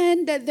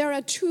understand that there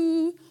are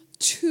two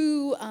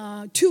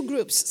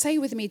groups. Say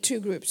with me,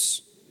 two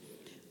groups.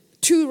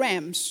 Two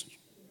rams.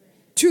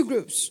 Two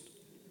groups.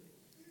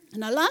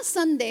 Now last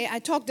Sunday, I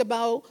talked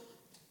about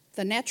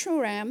the natural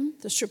ram,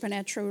 the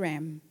supernatural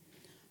ram.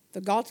 The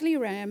godly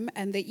ram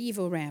and the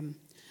evil ram.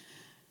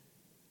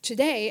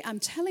 Today, I'm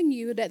telling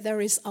you that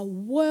there is a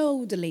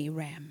worldly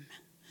ram,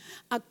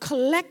 a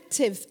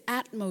collective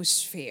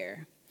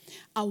atmosphere,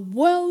 a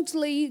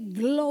worldly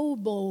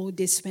global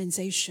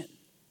dispensation.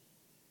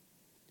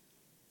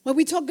 When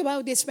we talk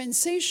about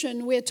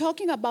dispensation, we're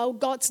talking about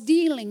God's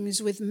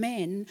dealings with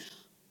men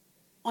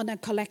on a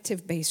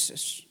collective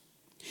basis.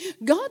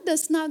 God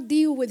does not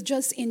deal with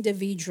just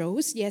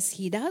individuals. Yes,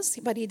 He does,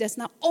 but He does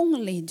not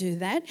only do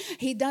that.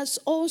 He does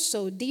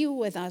also deal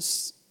with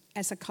us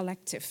as a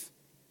collective.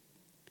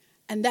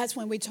 And that's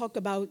when we talk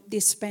about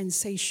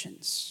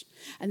dispensations.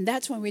 And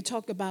that's when we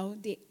talk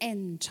about the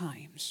end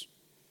times.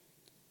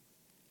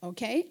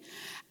 Okay?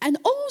 And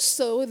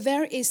also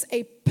there is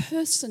a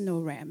personal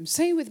realm.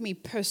 Say with me,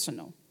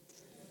 personal.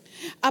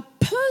 A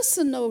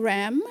personal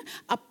realm,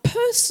 a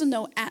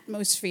personal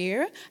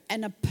atmosphere,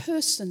 and a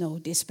personal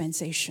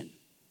dispensation.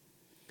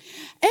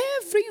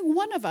 Every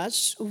one of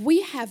us,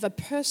 we have a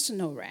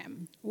personal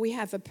realm. We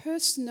have a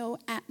personal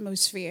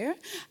atmosphere,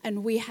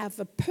 and we have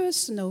a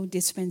personal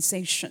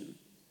dispensation.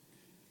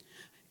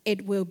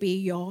 It will be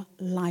your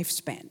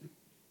lifespan.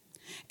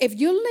 If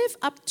you live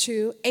up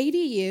to 80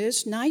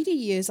 years, 90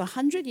 years,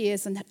 100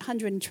 years, and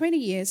 120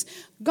 years,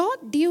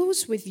 God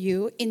deals with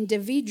you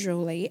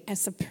individually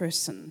as a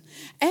person.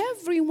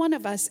 Every one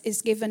of us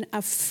is given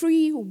a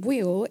free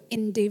will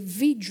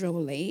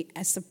individually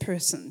as a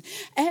person.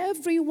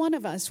 Every one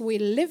of us, we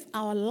live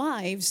our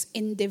lives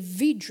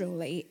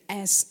individually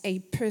as a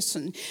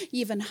person.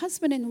 Even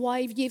husband and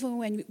wife, even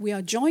when we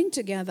are joined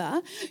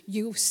together,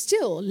 you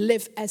still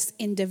live as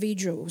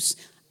individuals.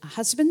 A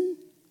husband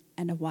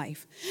and a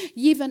wife.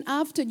 Even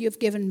after you've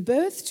given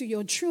birth to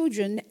your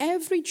children,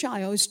 every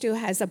child still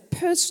has a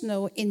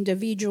personal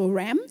individual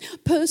realm,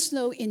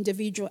 personal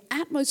individual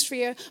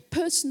atmosphere,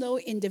 personal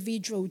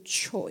individual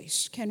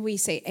choice. Can we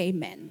say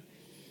amen?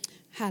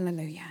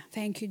 Hallelujah.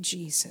 Thank you,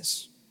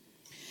 Jesus.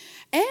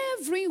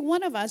 Every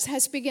one of us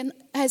has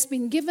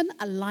been given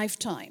a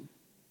lifetime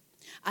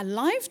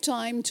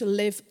to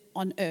live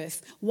on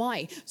earth.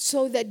 Why?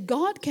 So that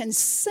God can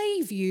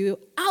save you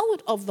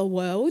out of the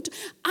world,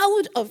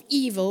 out of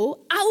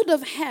evil, out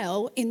of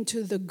hell,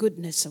 into the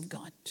goodness of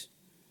God.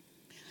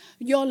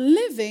 Your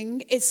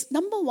living is,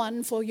 number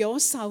one, for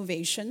your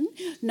salvation,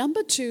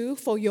 number two,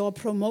 for your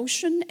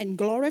promotion and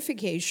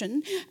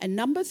glorification, and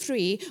number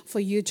three,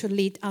 for you to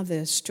lead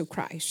others to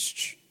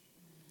Christ.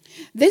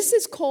 This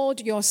is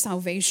called your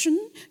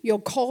salvation, your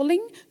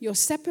calling, your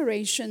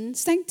separation,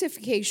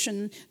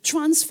 sanctification,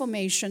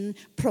 transformation,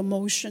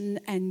 promotion,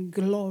 and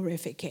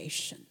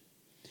glorification.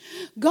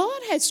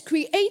 God has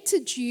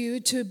created you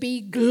to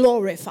be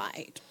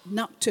glorified,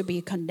 not to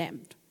be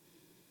condemned.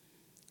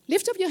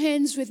 Lift up your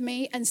hands with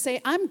me and say,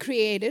 I'm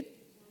created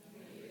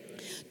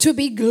to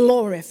be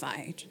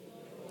glorified.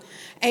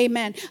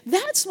 Amen.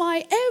 That's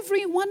why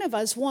every one of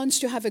us wants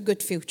to have a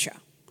good future.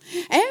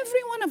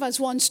 Every one of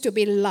us wants to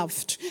be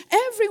loved.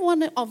 Every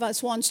one of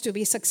us wants to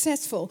be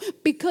successful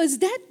because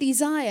that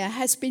desire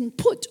has been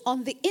put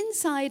on the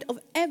inside of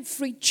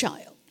every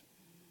child.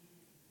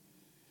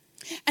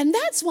 And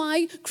that's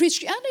why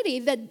Christianity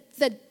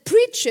that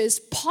preaches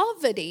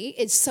poverty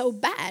is so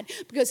bad,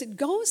 because it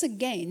goes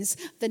against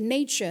the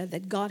nature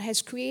that God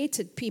has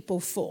created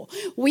people for.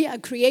 We are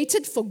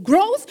created for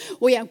growth.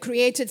 We are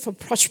created for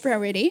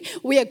prosperity.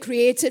 We are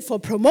created for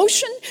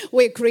promotion.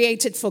 We are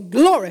created for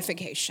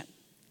glorification.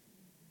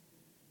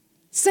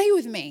 Say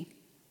with me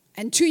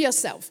and to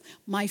yourself,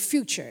 my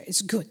future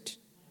is good.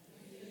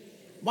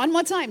 One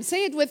more time,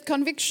 say it with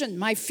conviction.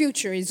 My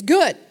future is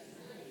good.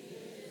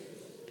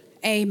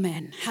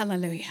 Amen.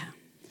 Hallelujah.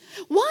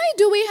 Why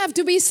do we have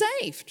to be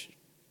saved?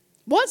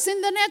 What's in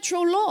the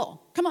natural law?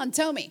 Come on,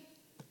 tell me.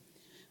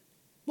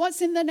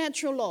 What's in the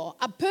natural law?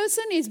 A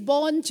person is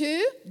born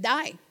to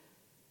die.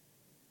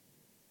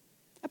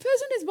 A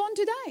person is born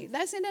to die.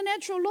 That's in the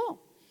natural law.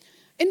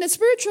 In the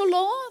spiritual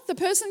law, the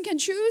person can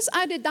choose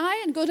either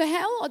die and go to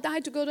hell or die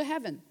to go to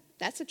heaven.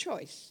 That's a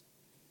choice.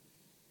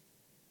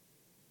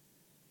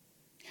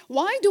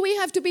 Why do we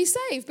have to be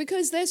saved?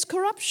 Because there's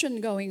corruption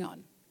going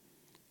on.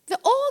 The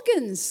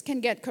organs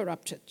can get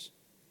corrupted.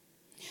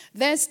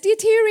 There's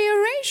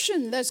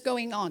deterioration that's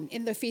going on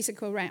in the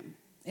physical realm.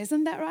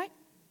 Isn't that right?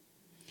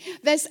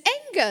 There's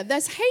anger,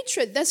 there's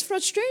hatred, there's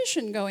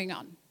frustration going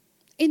on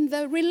in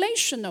the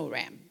relational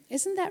realm.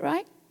 Isn't that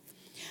right?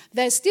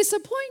 There's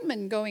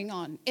disappointment going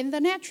on in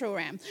the natural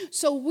realm.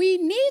 So we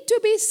need to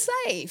be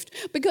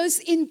saved because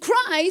in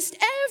Christ,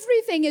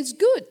 everything is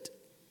good.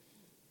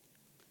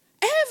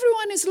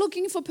 Everyone is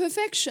looking for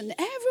perfection.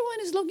 Everyone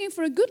is looking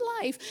for a good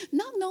life,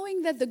 not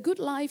knowing that the good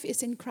life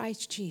is in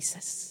Christ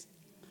Jesus.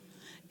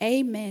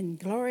 Amen.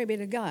 Glory be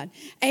to God.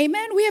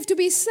 Amen. We have to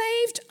be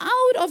saved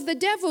out of the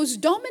devil's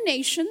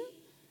domination,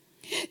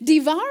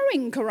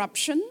 devouring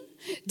corruption,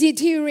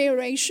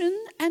 deterioration,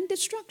 and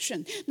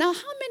destruction. Now,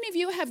 how many of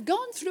you have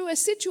gone through a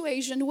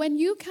situation when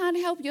you can't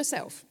help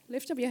yourself?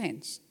 Lift up your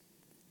hands.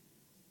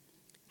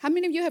 How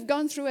many of you have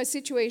gone through a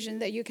situation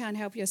that you can't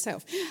help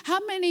yourself? How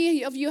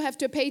many of you have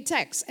to pay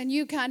tax and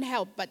you can't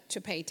help but to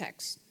pay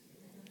tax?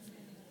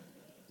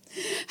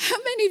 How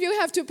many of you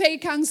have to pay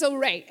council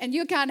rate and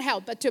you can't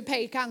help but to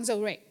pay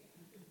council rate?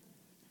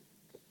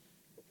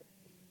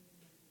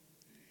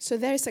 So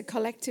there's a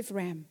collective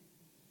realm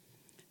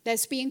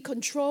that's being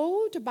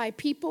controlled by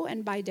people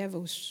and by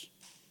devils.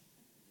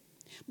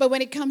 But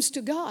when it comes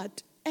to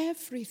God,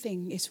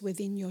 everything is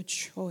within your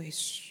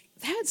choice.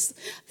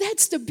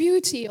 That's the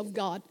beauty of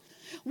God.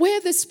 Where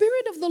the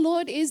Spirit of the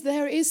Lord is,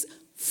 there is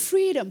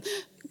freedom.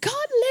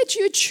 God lets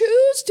you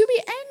choose to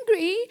be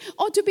angry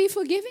or to be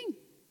forgiving.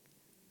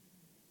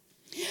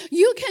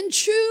 You can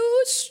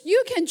choose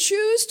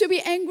to be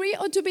angry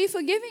or to be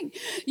forgiving.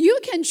 You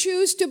can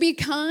choose to be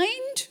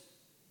kind.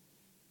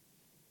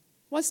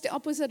 What's the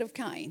opposite of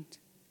kind?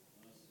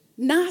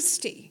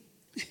 Nasty.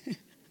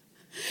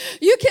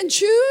 You can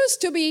choose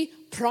to be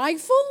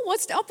prideful.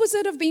 What's the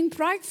opposite of being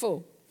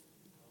prideful?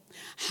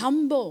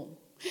 Humble.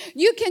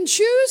 You can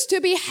choose to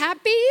be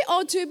happy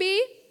or to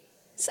be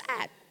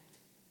sad.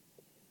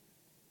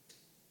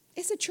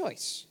 It's a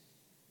choice.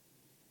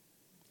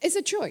 It's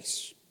a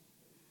choice.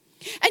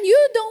 And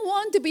you don't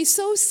want to be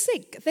so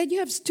sick that you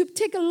have to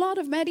take a lot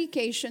of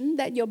medication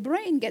that your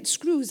brain gets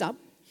screwed up.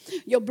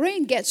 Your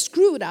brain gets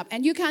screwed up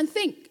and you can't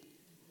think.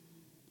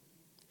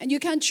 And you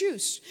can't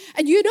choose.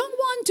 And you don't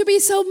want to be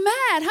so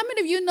mad. How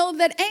many of you know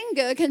that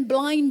anger can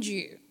blind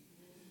you?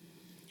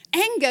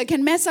 Anger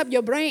can mess up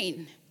your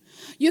brain.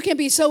 You can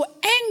be so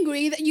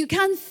angry that you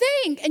can't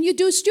think and you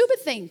do stupid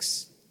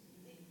things.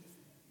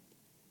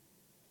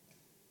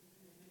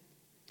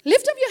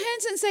 Lift up your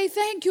hands and say,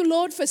 thank you,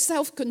 Lord, for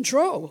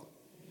self-control.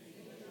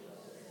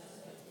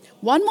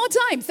 One more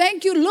time.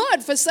 Thank you,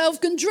 Lord, for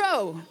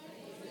self-control.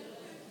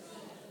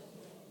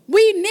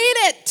 We need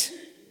it.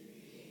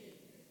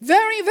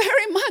 Very,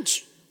 very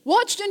much.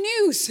 Watch the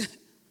news.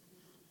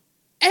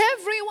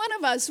 Every one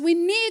of us, we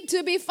need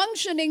to be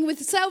functioning with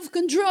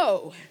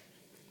self-control.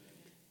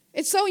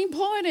 It's so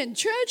important.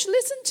 Church,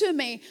 listen to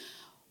me.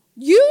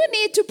 You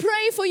need to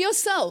pray for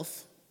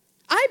yourself.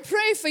 I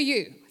pray for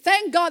you.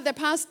 Thank God that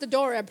Pastor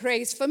Dora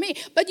prays for me.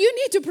 But you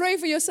need to pray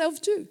for yourself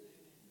too.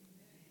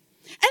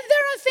 And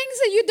there are things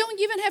that you don't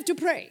even have to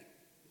pray.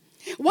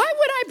 Why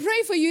would I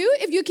pray for you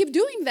if you keep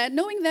doing that,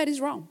 knowing that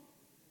is wrong?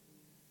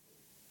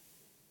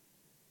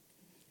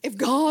 If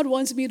God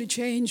wants me to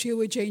change, He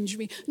will change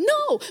me.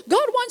 No,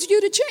 God wants you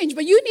to change,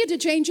 but you need to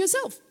change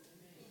yourself.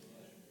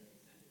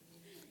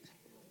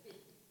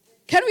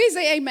 Can we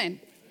say amen?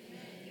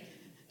 Amen.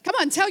 Come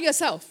on, tell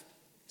yourself,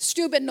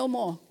 stupid no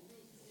more.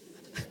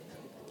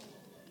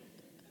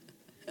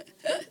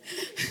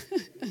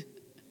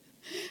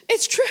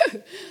 It's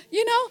true.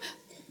 You know,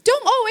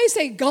 don't always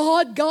say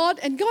God, God,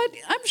 and God.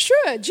 I'm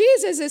sure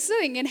Jesus is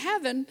sitting in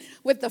heaven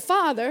with the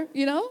Father,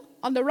 you know,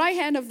 on the right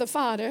hand of the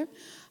Father,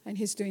 and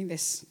He's doing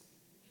this.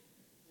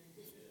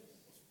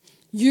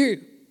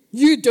 You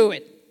do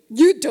it.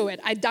 You do it.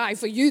 I die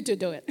for you to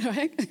do it,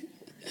 right?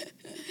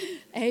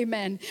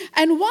 Amen.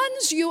 And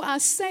once you are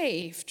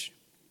saved,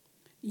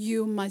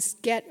 you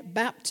must get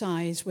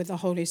baptized with the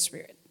Holy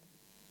Spirit.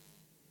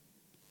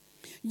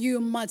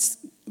 You must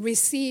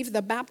receive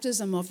the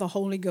baptism of the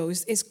Holy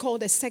Ghost. It's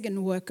called a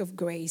second work of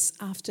grace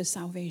after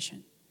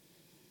salvation.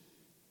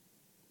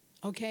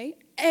 Okay?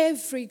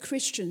 Every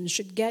Christian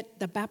should get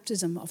the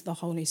baptism of the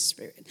Holy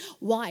Spirit.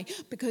 Why?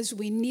 Because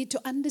we need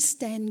to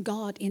understand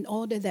God in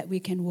order that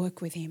we can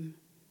work with Him.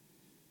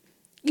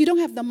 You don't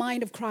have the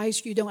mind of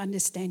Christ, you don't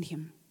understand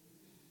Him.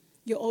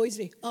 You always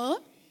say,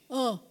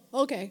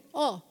 okay,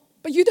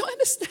 but you don't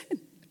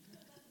understand.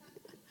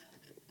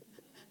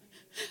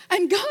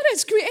 And God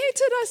has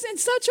created us in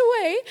such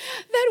a way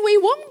that we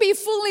won't be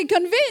fully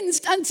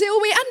convinced until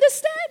we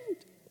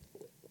understand.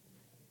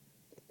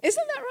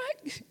 Isn't that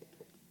right?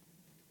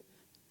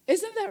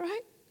 Isn't that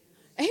right?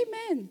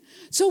 Amen.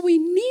 So we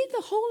need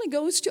the Holy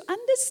Ghost to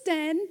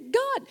understand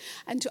God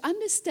and to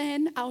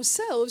understand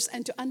ourselves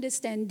and to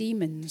understand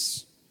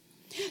demons.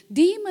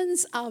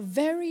 Demons are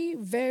very,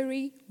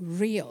 very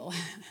real.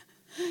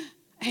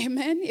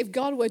 Amen. If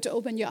God were to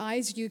open your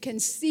eyes, you can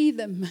see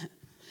them.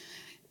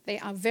 They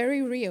are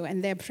very real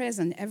and they're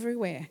present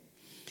everywhere.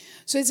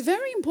 So it's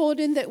very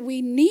important that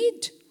we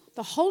need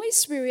the Holy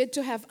Spirit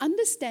to have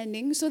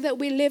understanding so that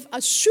we live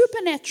a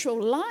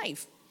supernatural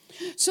life.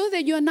 So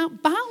that you're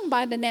not bound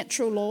by the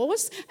natural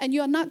laws and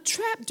you're not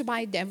trapped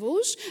by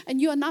devils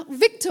and you're not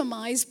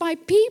victimized by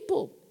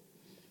people.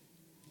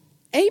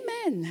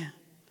 Amen.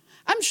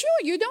 I'm sure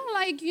you don't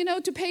like,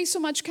 to pay so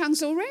much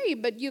council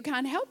rate, but you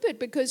can't help it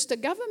because the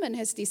government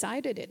has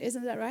decided it.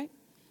 Isn't that right?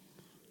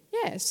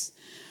 Yes.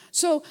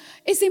 So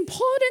it's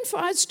important for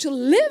us to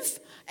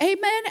live,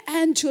 amen,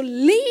 and to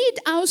lead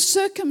our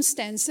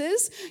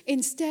circumstances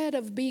instead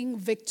of being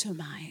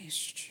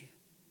victimized.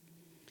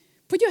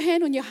 Put your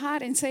hand on your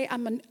heart and say,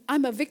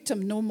 I'm a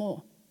victim no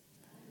more.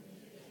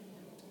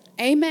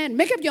 Amen.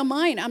 Make up your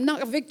mind. I'm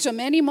not a victim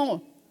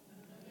anymore.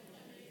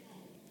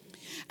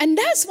 And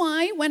that's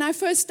why when I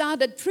first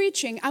started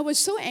preaching, I was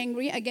so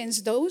angry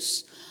against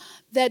those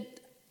that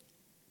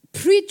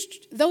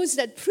preached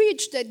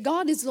that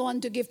God is the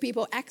one to give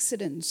people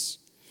accidents.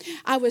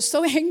 I was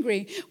so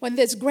angry when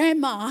this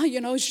grandma,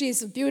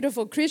 she's a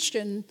beautiful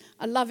Christian,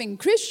 a loving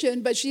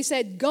Christian, but she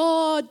said,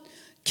 God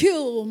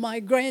killed my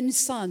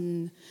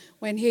grandson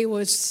when he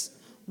was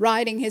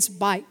riding his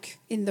bike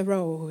in the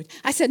road.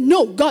 I said,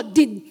 no, God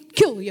didn't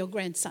kill your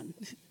grandson.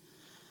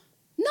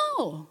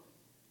 No,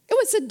 it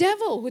was the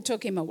devil who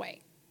took him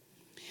away.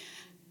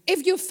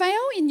 If you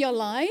fail in your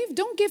life,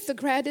 don't give the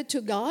credit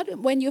to God.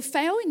 When you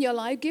fail in your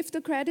life, give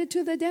the credit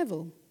to the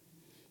devil.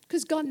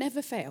 Because God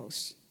never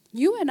fails.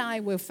 You and I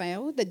will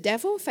fail. The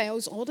devil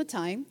fails all the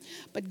time,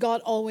 but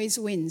God always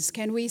wins.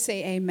 Can we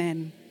say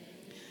amen?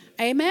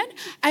 Amen?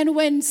 And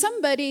when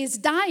somebody is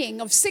dying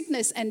of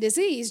sickness and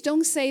disease,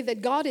 don't say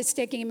that God is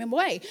taking him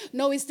away.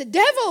 No, it's the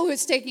devil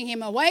who's taking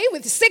him away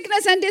with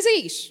sickness and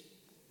disease.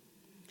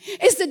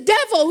 It's the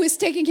devil who's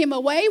taking him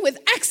away with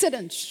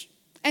accidents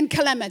and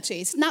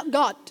calamities, not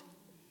God.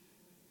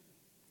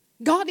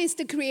 God is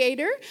the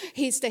creator,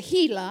 he's the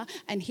healer,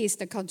 and he's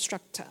the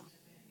constructor.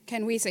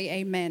 Can we say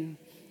amen?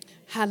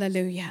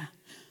 Hallelujah.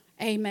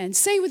 Amen.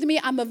 Say with me,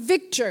 I'm a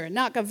victor,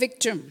 not a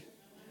victim.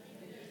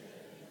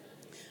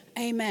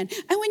 Amen.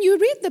 And when you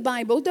read the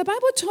Bible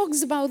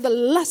talks about the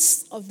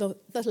lust of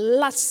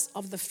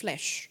the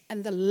flesh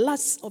and the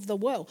lust of the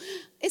world.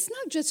 It's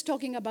not just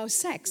talking about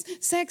sex.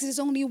 Sex is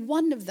only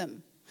one of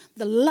them.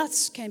 The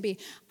lust can be,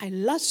 I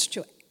lust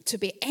to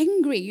be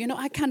angry.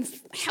 I can't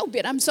help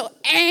it. I'm so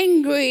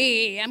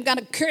angry. I'm going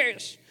to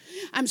curse.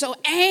 I'm so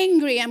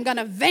angry. I'm going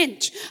to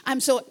vent. I'm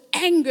so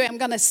angry. I'm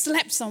going to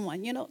slap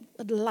someone.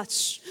 The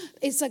lust.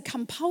 It's a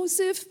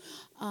compulsive,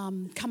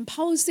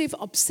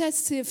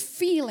 obsessive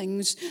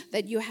feelings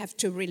that you have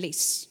to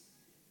release.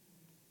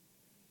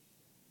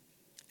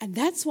 And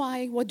that's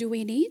why, what do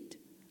we need?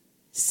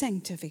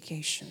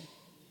 Sanctification.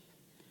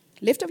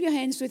 Lift up your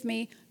hands with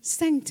me.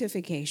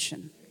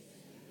 Sanctification.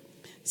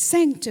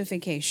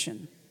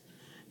 Sanctification.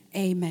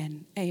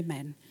 Amen.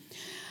 Amen.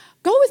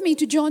 Go with me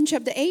to John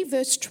chapter 8,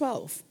 verse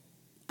 12.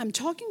 I'm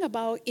talking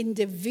about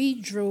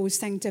individual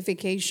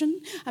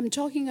sanctification. I'm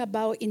talking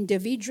about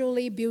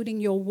individually building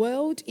your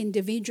world,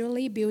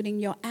 individually building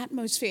your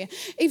atmosphere.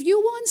 If you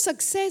want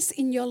success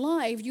in your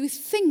life, you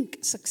think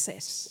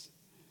success.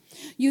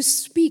 You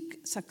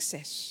speak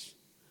success.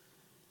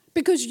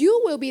 Because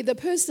you will be the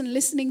person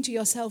listening to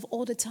yourself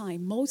all the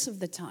time, most of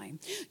the time.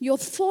 Your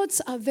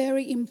thoughts are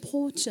very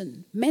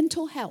important.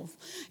 Mental health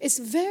is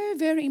very,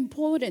 very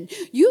important.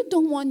 You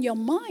don't want your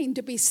mind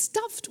to be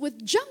stuffed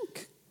with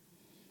junk.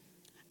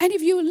 And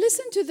if you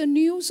listen to the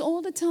news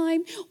all the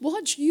time,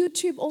 watch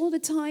YouTube all the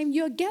time,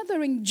 you're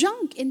gathering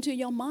junk into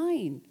your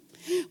mind.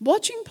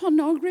 Watching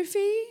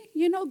pornography,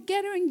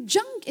 gathering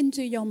junk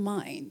into your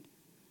mind.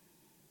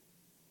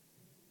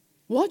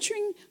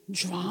 Watching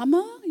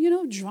drama,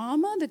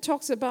 drama that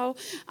talks about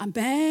a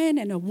man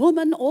and a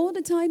woman all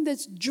the time,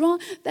 that's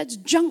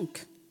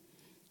junk.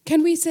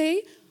 Can we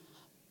say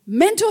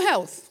mental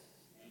health?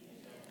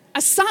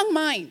 A sound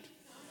mind.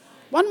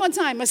 One more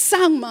time, a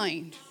sound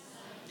mind.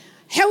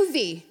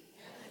 Healthy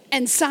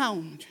and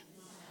sound.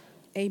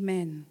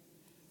 Amen.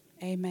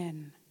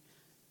 Amen.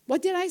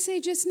 What did I say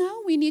just now?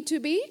 We need to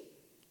be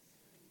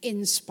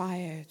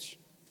inspired.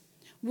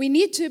 We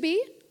need to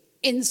be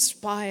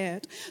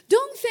inspired.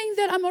 Don't think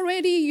that I'm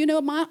already,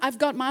 I've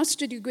got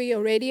master's degree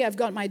already. I've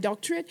got my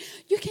doctorate.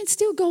 You can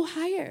still go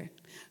higher.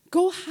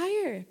 Go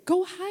higher,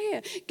 go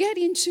higher. Get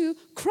into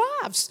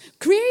crafts,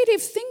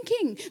 creative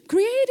thinking,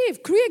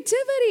 creativity.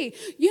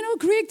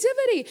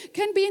 Creativity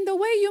can be in the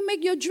way you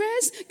make your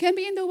dress, can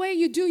be in the way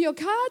you do your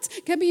cards,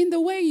 can be in the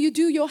way you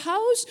do your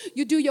house,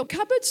 you do your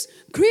cupboards.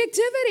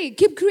 Creativity,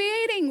 keep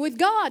creating with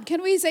God.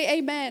 Can we say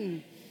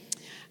amen?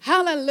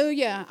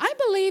 Hallelujah. I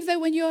believe that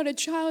when you're a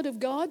child of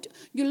God,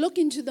 you look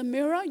into the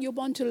mirror, you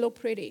want to look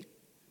pretty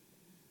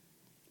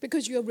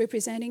because you're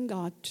representing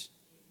God.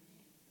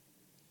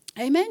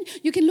 Amen.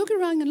 You can look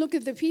around and look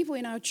at the people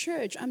in our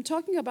church. I'm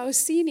talking about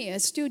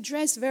seniors still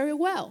dressed very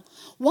well.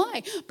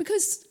 Why?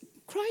 Because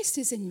Christ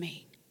is in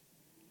me.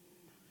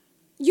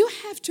 You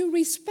have to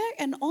respect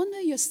and honor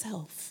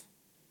yourself.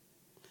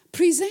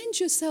 Present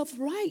yourself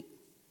right.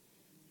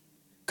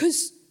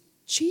 Because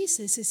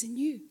Jesus is in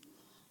you.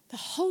 The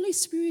Holy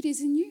Spirit is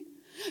in you.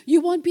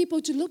 You want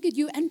people to look at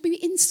you and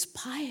be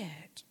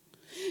inspired.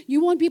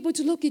 You want people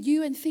to look at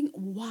you and think,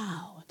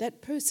 wow,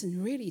 that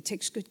person really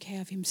takes good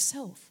care of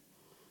himself.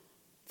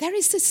 There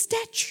is a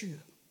statue.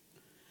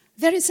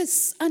 There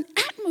is an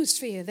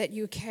atmosphere that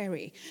you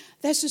carry.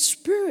 There's a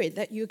spirit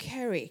that you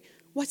carry.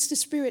 What's the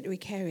spirit we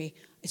carry?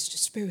 It's the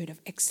spirit of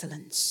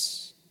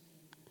excellence.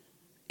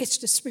 It's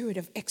the spirit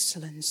of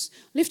excellence.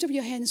 Lift up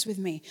your hands with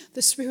me.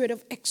 The spirit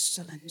of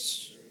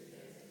excellence.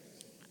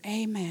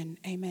 Amen.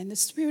 Amen. The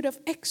spirit of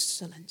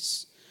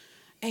excellence.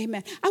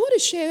 Amen. I want to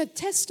share a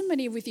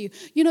testimony with you.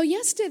 You know,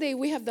 yesterday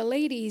we have the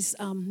ladies'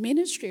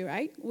 ministry,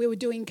 right? We were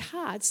doing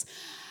cards.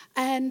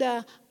 And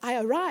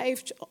I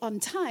arrived on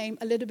time,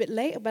 a little bit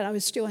late, but I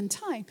was still on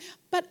time.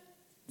 But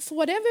for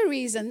whatever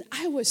reason,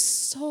 I was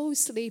so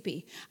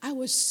sleepy. I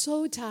was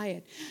so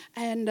tired.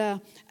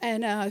 And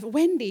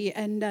Wendy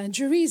and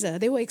Jereza,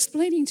 they were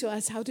explaining to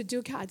us how to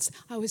do cards.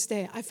 I was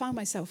there. I found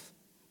myself.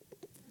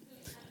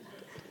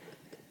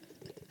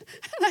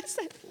 And I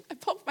said, I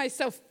poked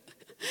myself.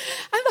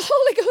 And the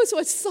Holy Ghost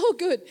was so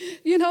good.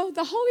 You know,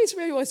 the Holy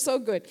Spirit was so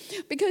good.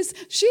 Because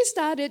she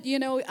started,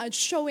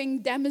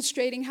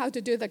 demonstrating how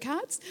to do the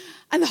cards.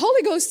 And the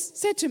Holy Ghost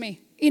said to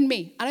me, in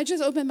me, and I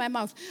just opened my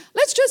mouth,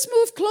 let's just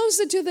move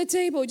closer to the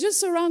table, just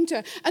surround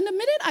her. And the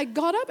minute I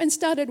got up and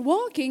started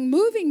walking,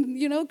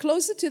 moving,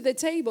 closer to the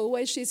table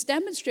where she's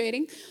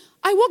demonstrating,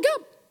 I woke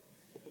up.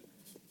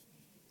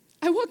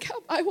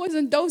 I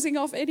wasn't dozing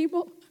off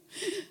anymore.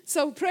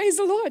 So praise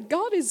the Lord.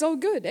 God is so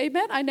good.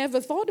 Amen. I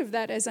never thought of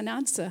that as an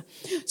answer.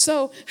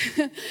 So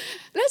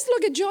let's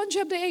look at John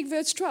chapter 8,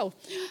 verse 12.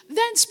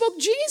 Then spoke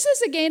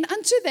Jesus again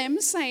unto them,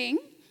 saying,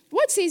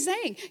 what's he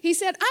saying? He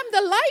said, I'm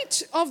the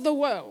light of the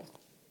world.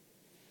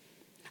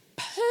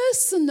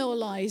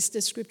 Personalize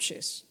the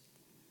scriptures.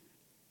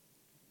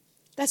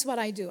 That's what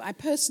I do. I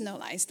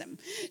personalize them.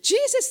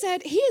 Jesus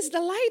said, he is the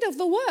light of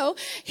the world.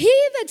 He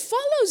that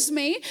follows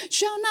me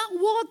shall not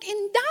walk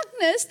in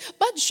darkness,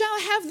 but shall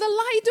have the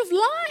light of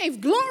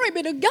life. Glory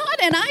be to God.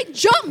 And I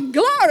jump.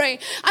 Glory.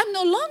 I'm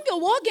no longer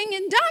walking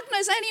in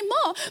darkness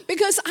anymore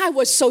because I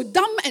was so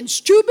dumb and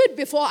stupid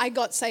before I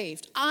got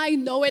saved. I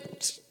know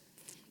it.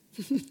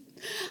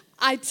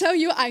 I tell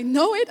you, I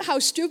know it, how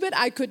stupid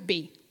I could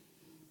be.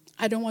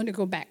 I don't want to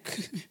go back.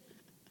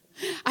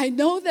 I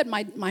know that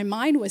my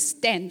mind was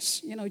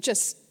dense,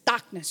 just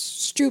darkness,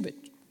 stupid,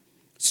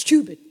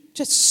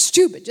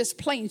 just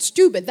plain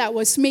stupid. That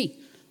was me.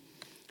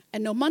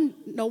 And no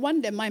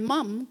wonder my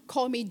mom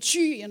called me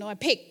Ju, a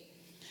pig.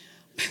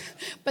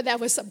 But that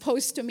was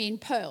supposed to mean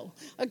pearl.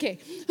 Okay.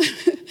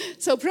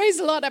 So praise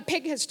the Lord, a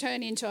pig has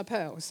turned into a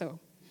pearl. So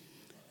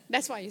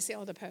that's why you see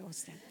all the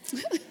pearls there.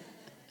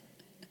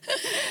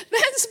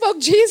 Then spoke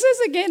Jesus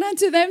again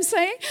unto them,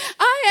 saying,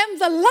 I am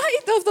the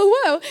light of the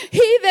world.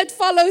 He that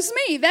follows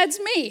me,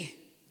 that's me.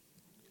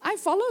 I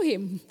follow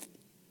him.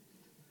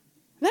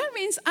 That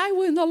means I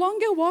will no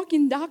longer walk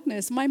in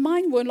darkness. My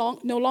mind will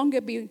no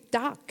longer be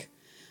dark.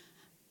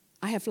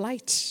 I have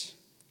light.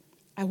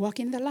 I walk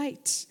in the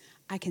light.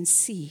 I can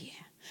see.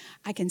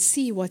 I can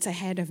see what's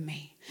ahead of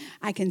me.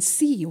 I can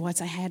see what's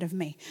ahead of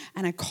me.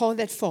 And I call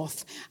that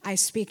forth. I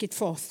speak it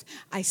forth.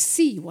 I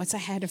see what's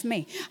ahead of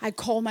me. I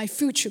call my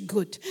future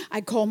good.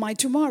 I call my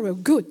tomorrow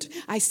good.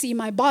 I see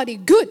my body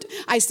good.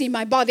 I see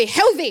my body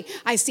healthy.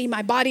 I see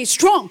my body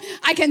strong.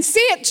 I can see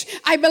it.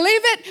 I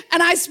believe it.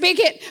 And I speak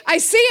it. I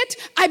see it.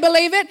 I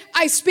believe it.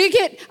 I speak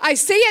it. I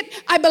see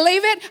it. I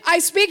believe it. I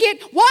speak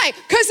it. Why?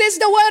 Because it's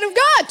the word of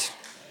God.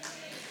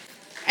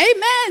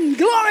 Amen.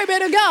 Glory be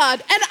to God.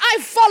 And I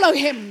follow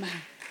him.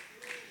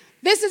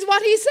 This is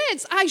what he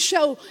says. I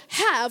shall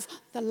have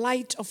the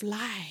light of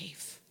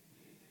life.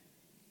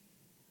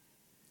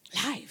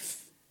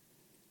 Life.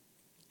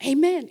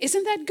 Amen.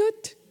 Isn't that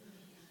good?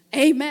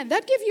 Amen.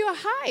 That gives you a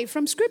high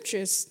from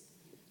scriptures.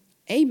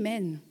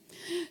 Amen.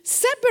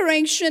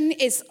 Separation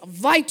is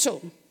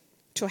vital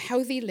to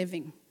healthy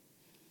living.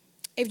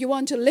 If you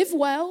want to live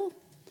well,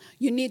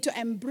 you need to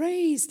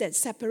embrace that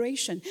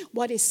separation.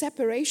 What is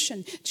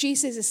separation?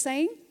 Jesus is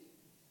saying,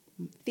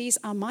 these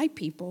are my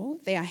people.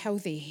 They are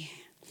healthy.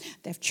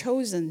 They've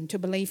chosen to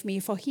believe me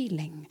for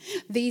healing.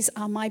 These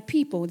are my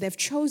people. They've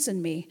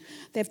chosen me.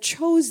 They've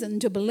chosen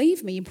to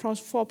believe me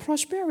for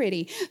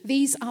prosperity.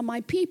 These are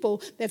my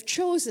people. They've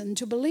chosen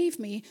to believe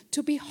me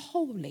to be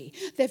holy.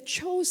 They've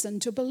chosen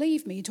to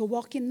believe me to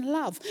walk in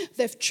love.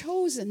 They've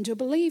chosen to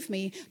believe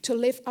me to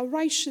live a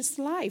righteous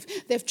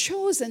life. They've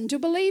chosen to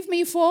believe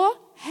me for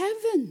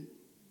heaven.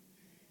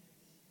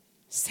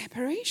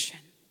 Separation.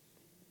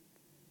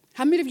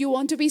 How many of you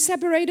want to be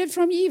separated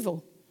from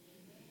evil?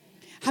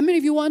 How many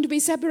of you want to be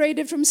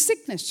separated from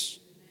sickness?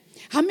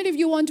 How many of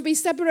you want to be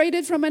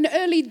separated from an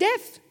early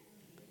death?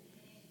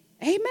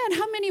 Amen.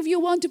 How many of you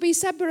want to be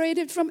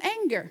separated from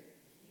anger?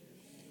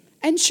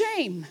 and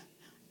shame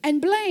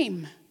and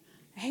blame.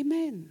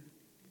 Amen.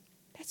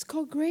 That's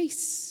called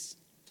grace.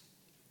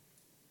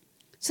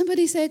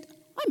 Somebody said,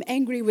 I'm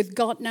angry with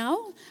God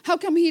now. How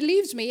come he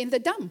leaves me in the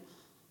dump?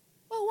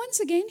 Well, once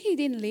again, he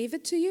didn't leave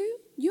it to you.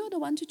 You're the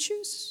one to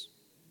choose.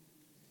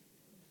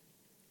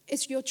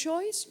 It's your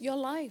choice, your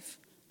life.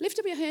 Lift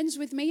up your hands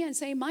with me and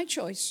say, my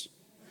choice,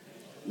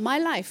 my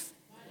life.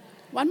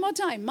 One more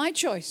time, my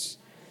choice,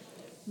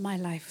 my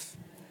life.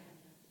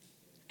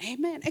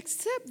 Amen.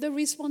 Accept the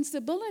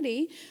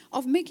responsibility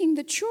of making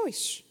the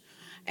choice.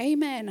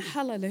 Amen.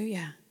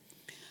 Hallelujah.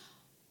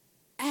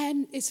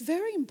 And it's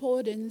very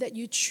important that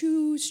you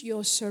choose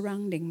your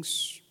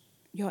surroundings,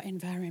 your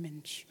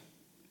environment.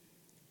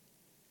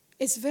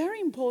 It's very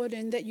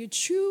important that you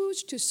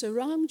choose to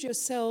surround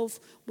yourself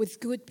with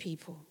good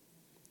people,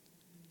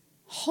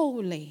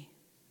 holy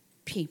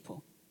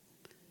people.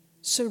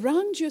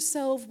 Surround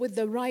yourself with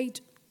the right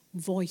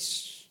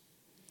voice,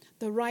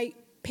 the right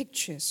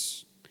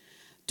pictures.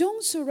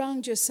 Don't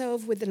surround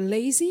yourself with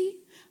lazy,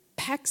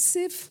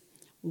 passive,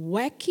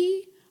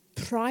 wacky,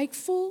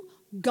 prideful,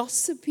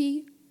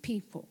 gossipy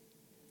people.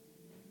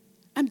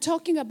 I'm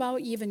talking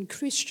about even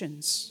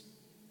Christians.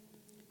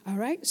 All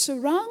right?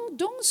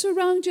 Don't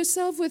surround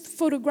yourself with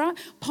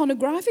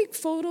pornographic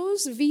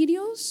photos,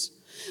 videos.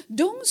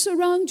 Don't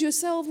surround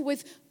yourself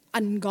with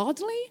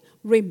ungodly,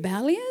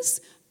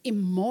 rebellious,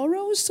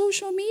 immoral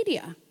social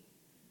media.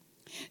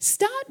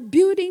 Start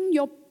building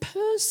your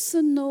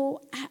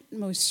personal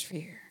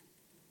atmosphere.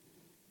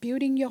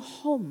 Building your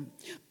home.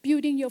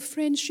 Building your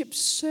friendship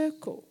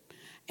circle.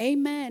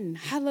 Amen.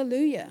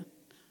 Hallelujah.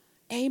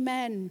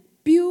 Amen.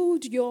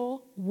 Build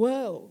your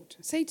world.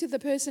 Say to the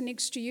person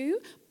next to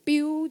you,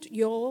 build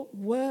your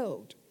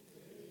world.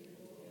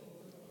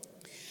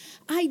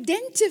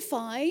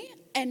 Identify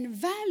and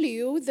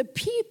value the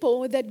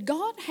people that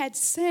God had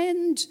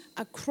sent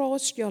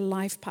across your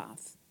life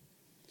path.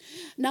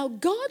 Now,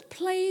 God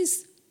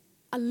placed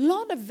a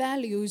lot of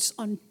values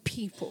on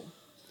people.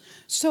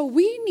 So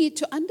we need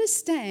to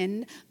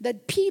understand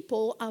that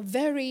people are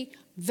very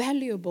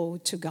valuable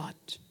to God.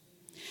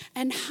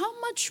 And how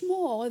much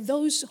more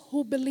those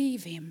who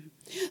believe him,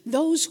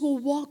 those who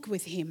walk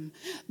with him,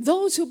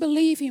 those who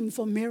believe him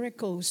for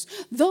miracles,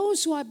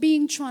 those who are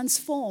being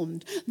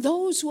transformed,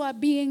 those who are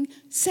being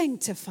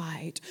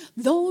sanctified,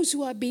 those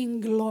who are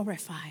being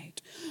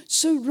glorified.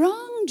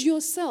 Surround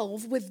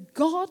yourself with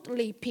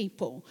godly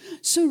people.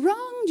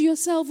 Surround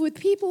yourself with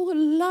people who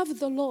love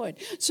the Lord.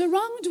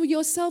 Surround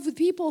yourself with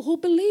people who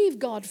believe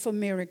God for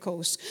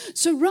miracles.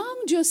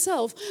 Surround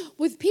yourself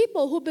with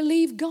people who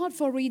believe God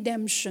for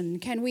redemption.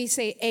 Can we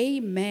say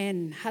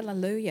amen?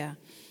 Hallelujah.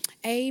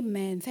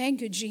 Amen.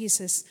 Thank you,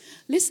 Jesus.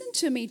 Listen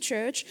to me,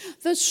 church.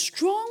 The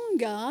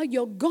stronger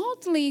your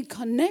godly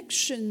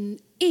connection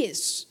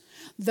is,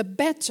 the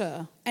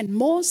better and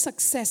more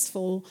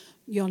successful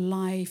your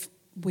life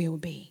will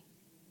be.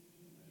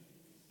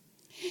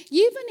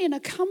 Even in a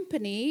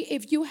company,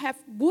 if you have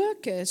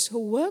workers who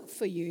work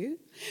for you,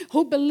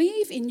 who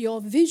believe in your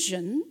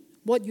vision,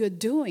 what you're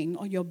doing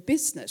or your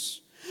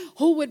business,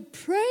 who would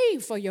pray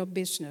for your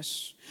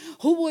business,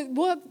 who would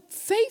work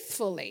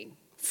faithfully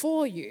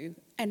for you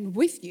and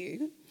with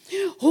you,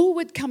 who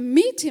would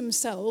commit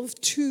himself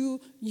to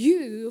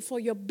you for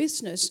your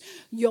business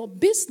will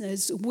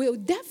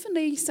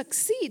definitely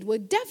succeed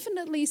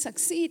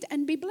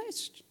and be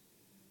blessed.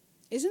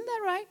 Isn't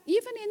that right?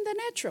 Even in the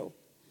natural.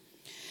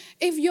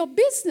 If your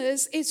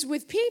business is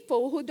with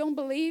people who don't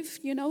believe,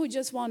 who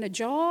just want a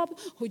job,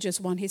 who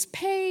just want his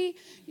pay,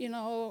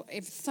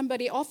 if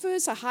somebody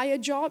offers a higher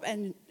job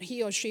and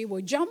he or she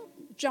will jump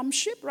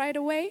ship right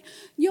away,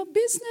 your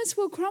business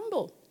will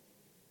crumble.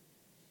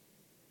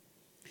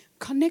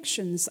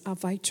 Connections are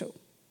vital.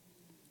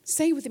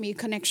 Say with me,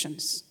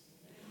 connections.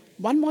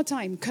 One more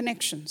time,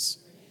 connections.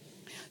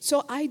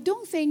 So I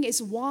don't think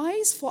it's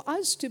wise for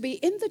us to be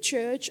in the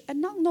church and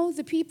not know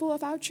the people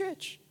of our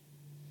church.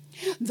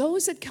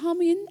 Those that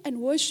come in and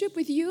worship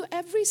with you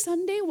every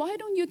Sunday, why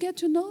don't you get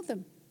to know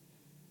them?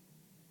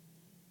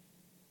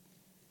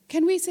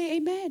 Can we say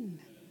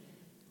amen?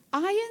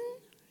 Iron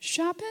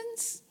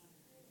sharpens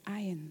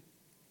iron.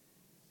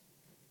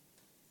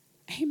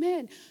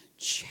 Amen.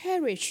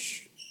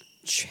 Cherish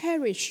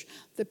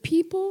the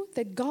people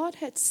that God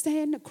had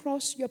sent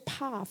across your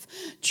path.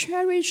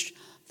 Cherish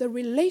the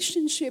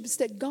relationships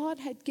that God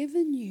had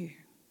given you.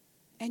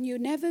 And you'll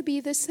never be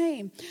the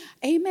same.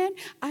 Amen.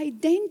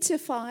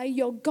 Identify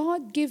your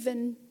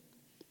God-given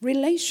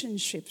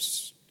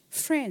relationships,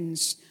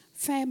 friends,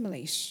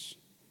 families.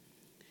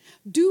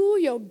 Do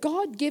your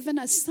God-given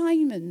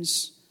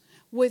assignments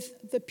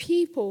with the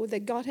people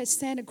that God has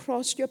sent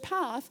across your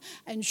path,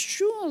 and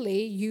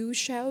surely you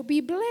shall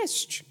be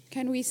blessed.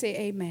 Can we say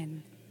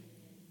amen?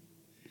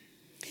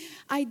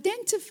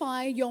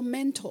 Identify your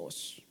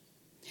mentors.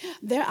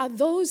 There are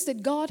those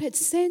that God had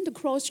sent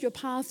across your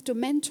path to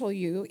mentor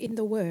you in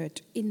the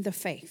word, in the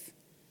faith.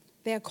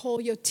 They are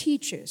called your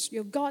teachers,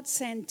 your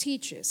God-sent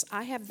teachers.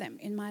 I have them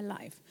in my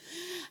life.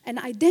 And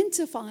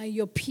identify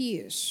your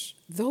peers,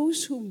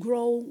 those who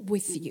grow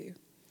with you.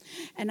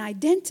 and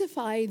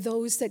identify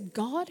those that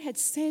God had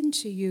sent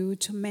to you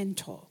to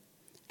mentor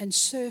and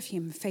serve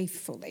Him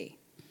faithfully.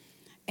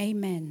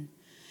 Amen.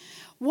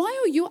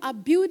 While you are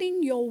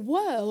building your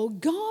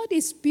world, God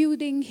is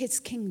building His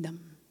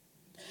kingdom.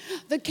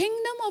 The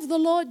kingdom of the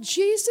Lord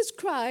Jesus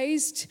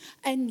Christ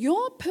and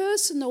your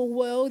personal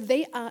world,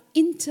 they are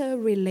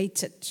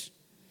interrelated.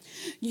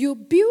 You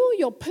build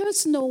your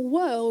personal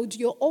world,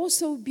 you're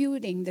also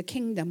building the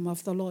kingdom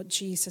of the Lord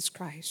Jesus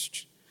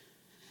Christ.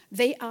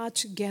 They are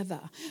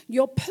together.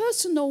 Your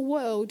personal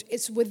world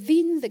is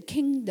within the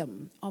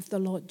kingdom of the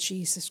Lord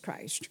Jesus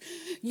Christ.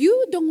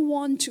 You don't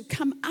want to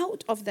come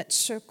out of that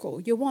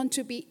circle. You want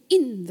to be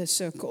in the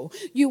circle.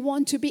 You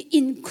want to be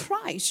in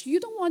Christ. You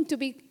don't want to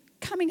be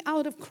coming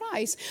out of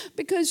Christ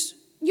because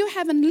you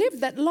haven't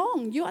lived that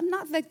long. You are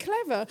not that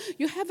clever.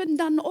 You haven't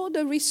done all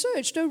the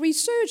research. The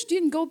research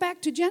didn't go back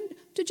to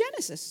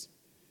Genesis.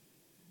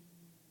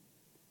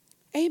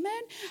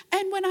 Amen.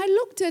 And when I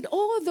looked at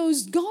all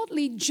those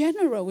godly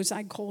generals,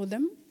 I call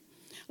them,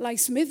 like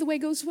Smith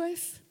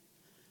Wigglesworth,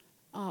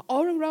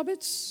 Oral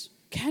Roberts,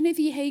 Kenneth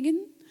E.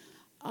 Hagin,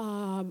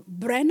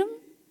 Branham,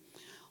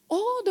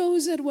 all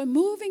those that were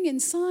moving in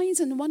signs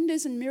and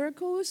wonders and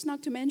miracles,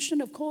 not to mention,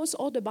 of course,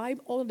 all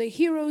the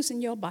heroes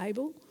in your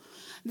Bible,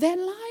 their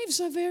lives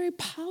are very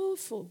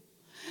powerful.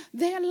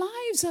 Their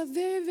lives are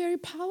very, very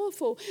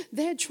powerful.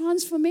 Their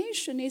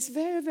transformation is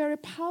very, very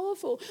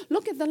powerful.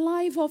 Look at the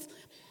life of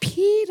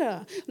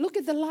Peter. Look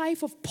at the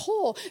life of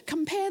Paul.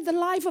 Compare the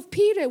life of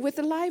Peter with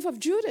the life of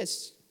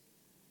Judas.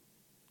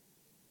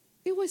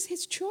 It was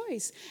his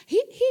choice.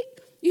 He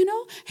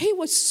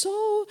was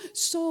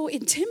so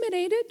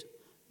intimidated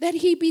that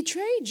he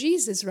betrayed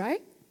Jesus,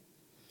 right?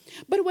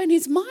 But when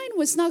his mind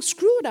was now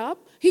screwed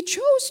up, he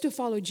chose to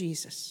follow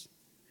Jesus.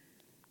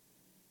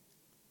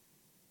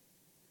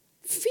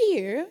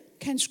 Fear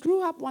can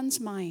screw up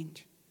one's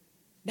mind.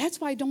 That's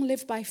why don't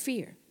live by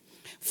fear.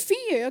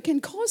 Fear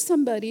can cause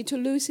somebody to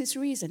lose his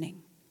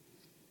reasoning,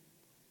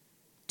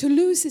 to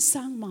lose his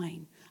sound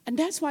mind. And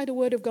that's why the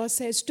Word of God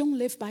says, don't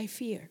live by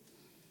fear.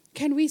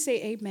 Can we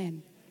say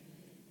amen?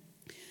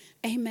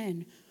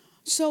 Amen.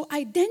 So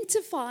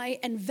identify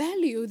and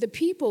value the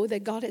people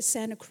that God has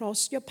sent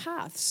across your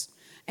paths.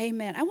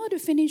 Amen. I want to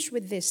finish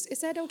with this. Is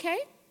that okay,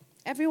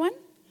 everyone?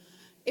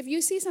 If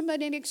you see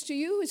somebody next to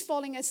you who's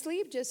falling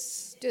asleep,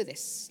 just do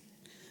this.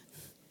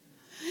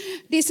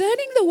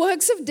 Discerning the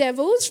works of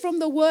devils from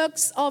the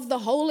works of the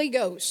Holy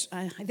Ghost.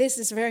 This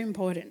is very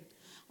important.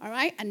 All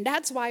right? And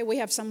that's why we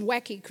have some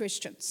wacky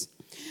Christians.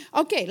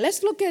 Okay,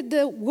 let's look at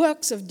the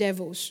works of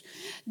devils.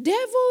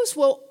 Devils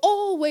will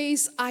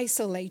always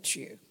isolate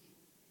you.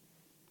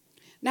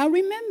 Now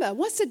remember,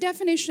 what's the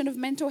definition of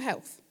mental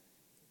health?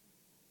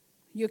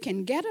 You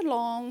can get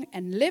along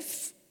and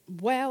live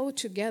well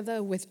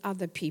together with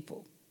other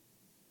people.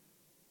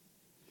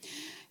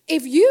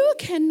 If you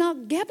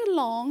cannot get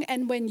along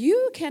and when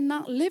you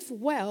cannot live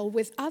well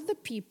with other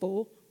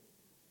people,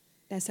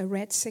 that's a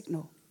red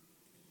signal.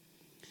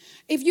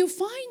 If you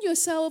find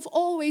yourself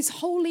always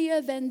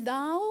holier than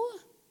thou,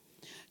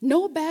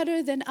 no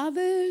better than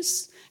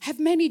others, have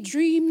many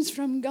dreams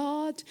from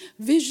God,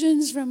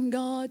 visions from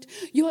God,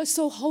 you are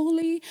so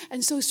holy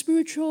and so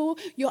spiritual,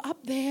 you're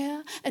up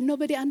there and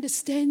nobody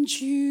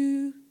understands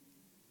you,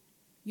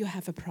 you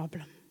have a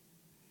problem.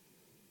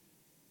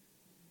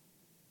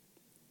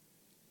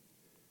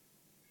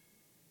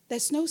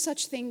 There's no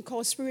such thing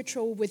called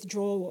spiritual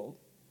withdrawal.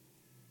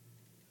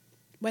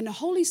 When the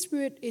Holy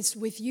Spirit is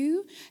with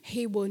you,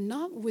 He will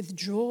not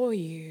withdraw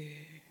you,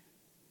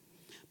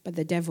 but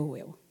the devil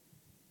will.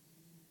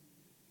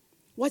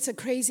 What's a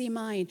crazy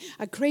mind?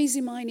 A crazy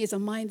mind is a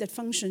mind that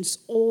functions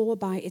all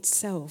by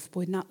itself,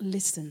 will not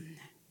listen.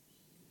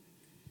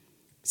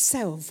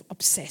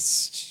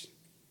 Self-obsessed.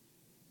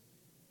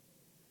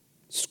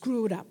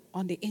 Screwed up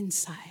on the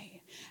inside.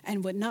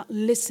 And would not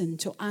listen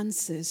to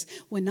answers,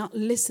 would not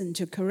listen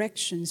to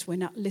corrections, would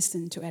not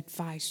listen to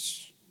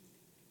advice.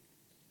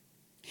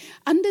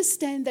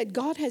 Understand that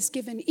God has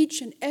given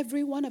each and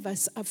every one of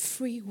us a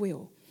free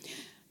will.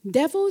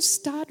 Devils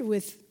start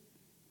with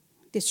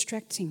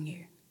distracting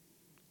you,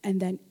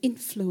 and then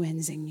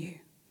influencing you,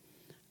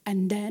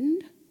 and then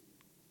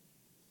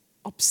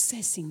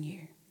obsessing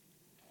you.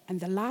 And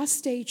the last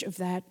stage of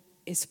that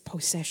is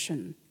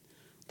possession.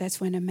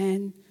 That's when a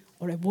man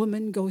or a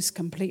woman goes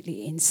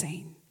completely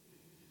insane.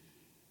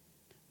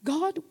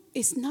 God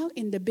is not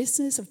in the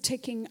business of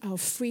taking our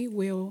free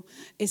will.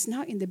 It's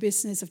not in the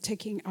business of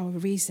taking our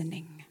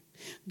reasoning.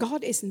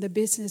 God is in the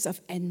business of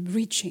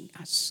enriching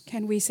us.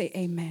 Can we say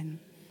amen?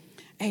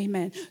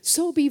 Amen.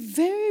 So be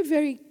very,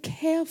 very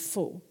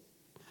careful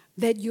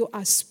that you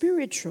are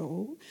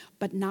spiritual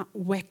but not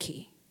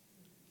wacky.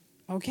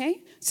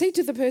 Okay? Say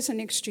to the person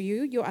next to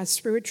you, you are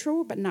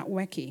spiritual but not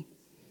wacky.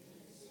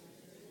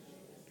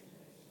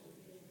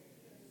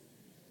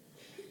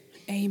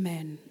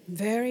 Amen.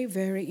 Very,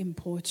 very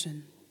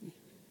important.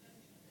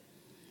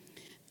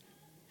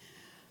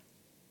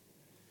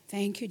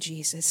 Thank you,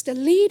 Jesus. The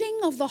leading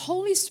of the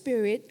Holy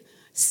Spirit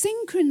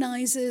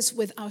synchronizes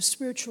with our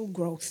spiritual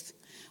growth.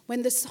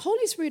 When the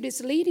Holy Spirit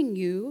is leading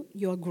you,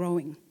 you're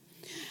growing.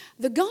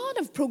 The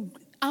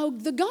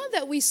the God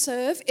that we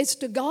serve is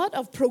the God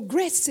of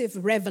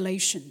progressive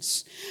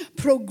revelations,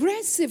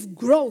 progressive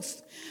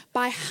growth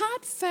by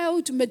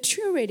heartfelt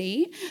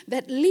maturity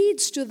that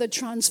leads to the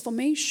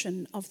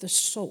transformation of the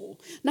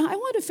soul. Now, I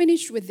want to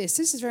finish with this.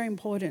 This is very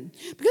important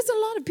because a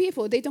lot of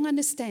people, they don't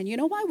understand.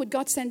 Why would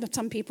God send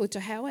some people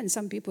to hell and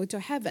some people to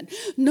heaven?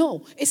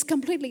 No, it's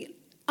completely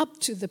up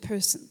to the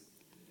person.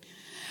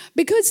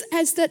 Because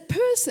as that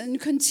person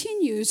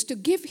continues to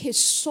give his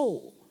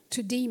soul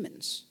to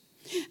demons,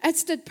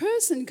 as that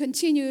person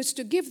continues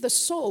to give the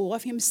soul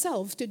of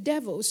himself to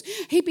devils,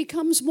 he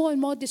becomes more and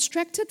more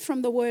distracted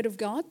from the Word of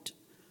God,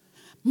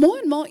 more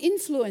and more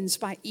influenced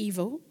by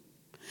evil,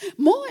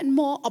 more and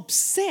more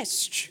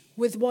obsessed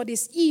with what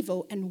is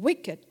evil and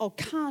wicked or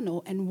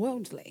carnal and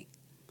worldly,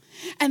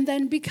 and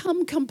then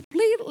become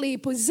completely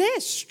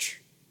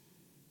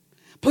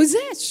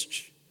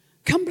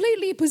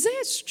completely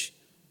possessed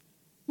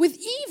with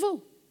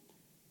evil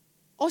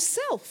or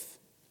self.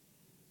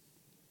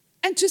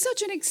 And to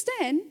such an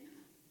extent,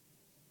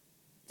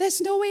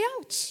 there's no way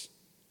out.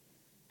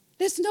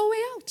 There's no way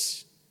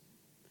out.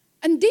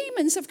 And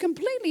demons have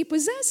completely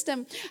possessed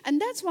them.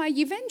 And that's why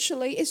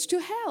eventually it's to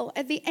hell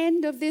at the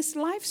end of this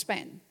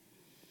lifespan.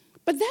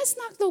 But that's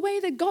not the way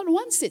that God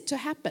wants it to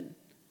happen.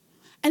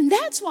 And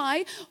that's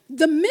why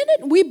the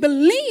minute we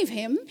believe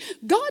Him,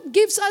 God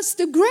gives us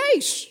the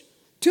grace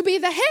to be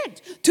the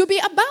head, to be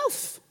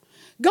above.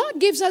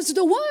 God gives us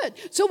the word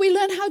so we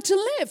learn how to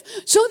live,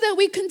 so that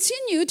we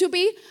continue to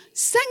be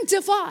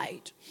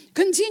sanctified,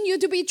 continue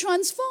to be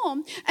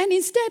transformed. And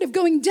instead of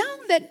going down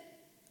that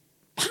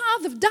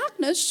path of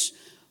darkness,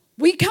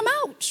 we come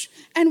out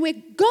and we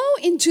go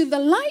into the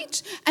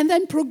light, and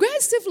then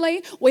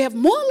progressively we have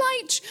more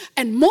light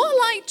and more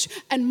light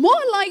and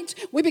more light.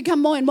 We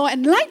become more and more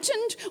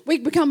enlightened. We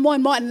become more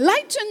and more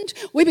enlightened.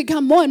 We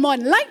become more and more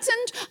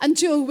enlightened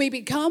until we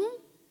become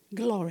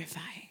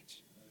glorified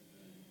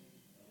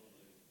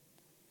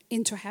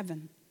into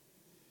heaven.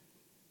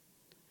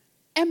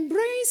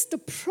 Embrace the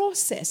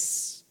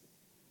process.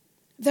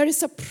 There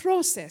is a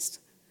process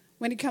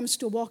when it comes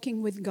to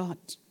walking with God.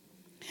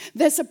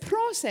 There's a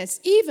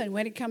process even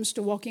when it comes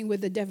to walking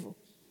with the devil.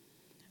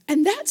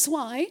 And that's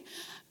why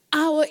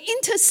our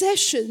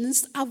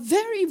intercessions are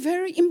very,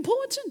 very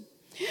important.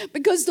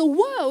 Because the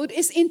world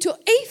is into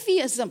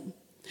atheism.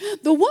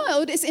 The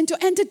world is into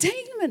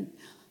entertainment.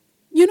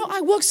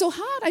 I work so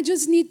hard, I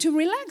just need to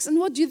relax. And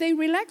what do they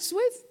relax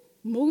with?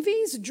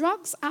 Movies,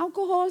 drugs,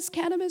 alcohols,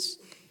 cannabis.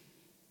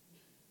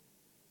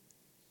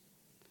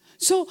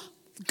 So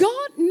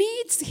God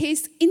needs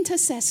His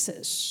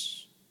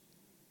intercessors.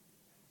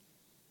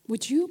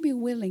 Would you be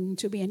willing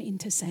to be an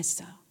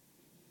intercessor?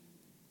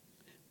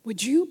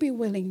 Would you be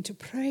willing to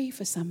pray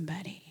for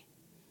somebody?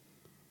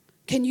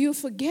 Can you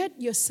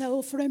forget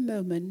yourself for a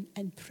moment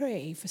and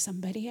pray for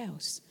somebody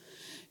else?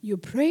 You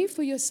pray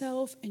for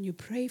yourself and you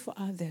pray for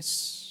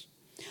others.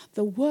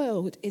 The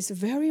world is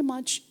very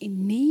much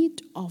in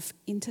need of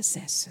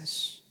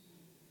intercessors.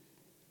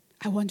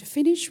 I want to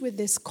finish with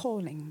this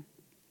calling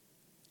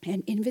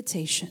and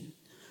invitation.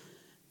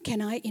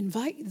 Can I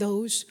invite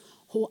those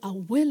who are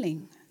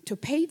willing to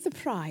pay the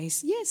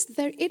price? Yes,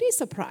 it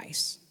is a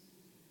price.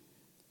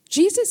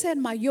 Jesus said,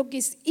 my yoke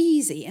is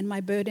easy and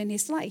my burden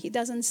is light. He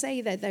doesn't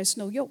say that there's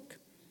no yoke.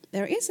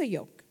 There is a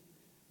yoke.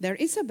 There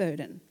is a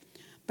burden.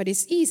 But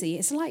it's easy,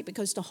 it's light,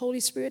 because the Holy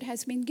Spirit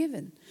has been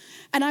given.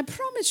 And I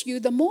promise you,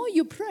 the more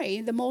you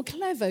pray, the more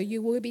clever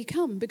you will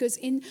become, because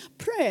in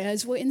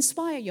prayers will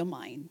inspire your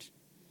mind.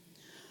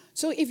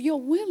 So if you're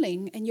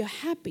willing and you're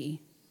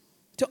happy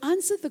to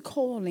answer the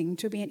calling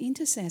to be an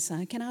intercessor,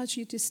 I can ask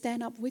you to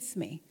stand up with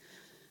me.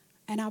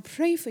 And I'll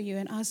pray for you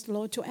and ask the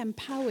Lord to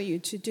empower you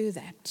to do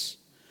that.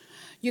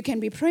 You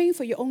can be praying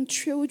for your own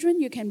children.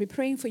 You can be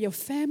praying for your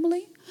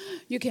family.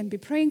 You can be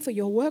praying for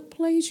your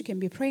workplace. You can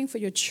be praying for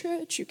your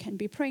church. You can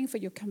be praying for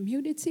your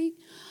community.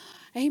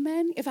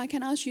 Amen. If I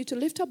can ask you to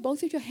lift up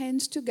both of your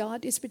hands to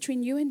God, it's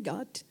between you and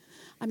God.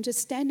 I'm just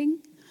standing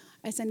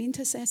as an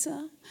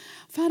intercessor.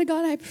 Father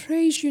God, I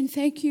praise you and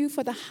thank you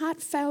for the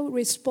heartfelt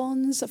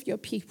response of your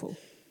people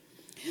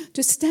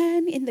to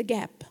stand in the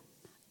gap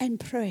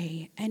and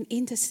pray and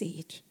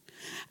intercede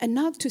and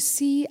not to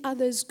see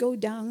others go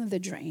down the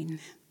drain.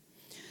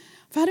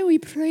 Father, we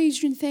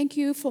praise you and thank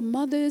you for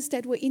mothers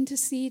that will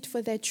intercede for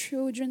their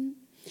children,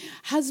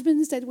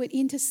 husbands that will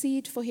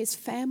intercede for his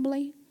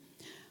family,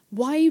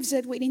 wives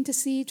that will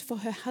intercede for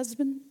her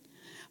husband.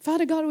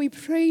 Father God, we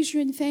praise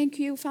you and thank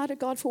you, Father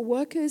God, for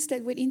workers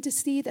that will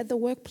intercede at the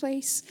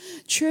workplace,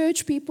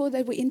 church people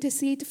that will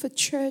intercede for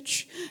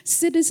church,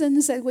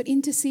 citizens that will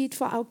intercede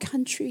for our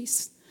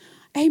countries.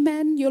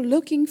 Amen. You're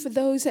looking for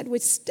those that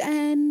would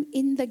stand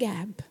in the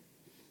gap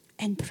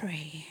and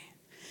pray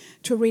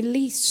to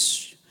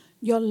release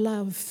your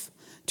love,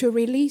 to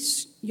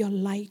release your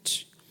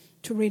light,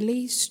 to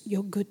release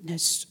your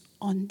goodness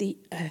on the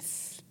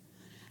earth.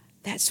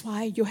 That's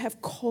why you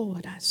have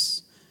called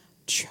us,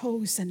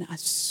 chosen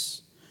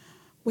us.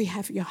 We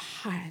have your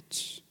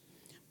heart.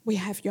 We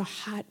have your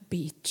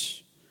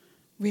heartbeat.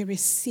 We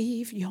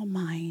receive your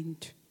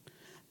mind,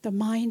 the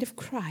mind of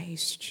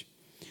Christ,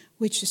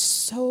 which is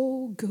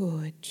so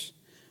good,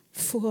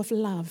 full of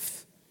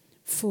love,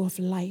 full of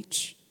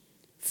light,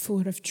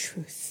 full of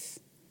truth.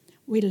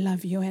 We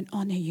love you and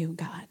honor you,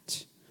 God.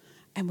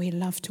 And we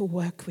love to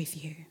work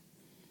with you.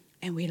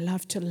 And we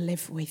love to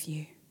live with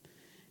you.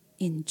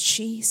 In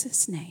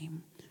Jesus'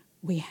 name,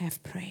 we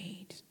have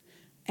prayed.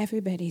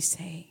 Everybody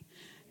say,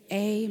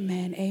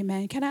 amen,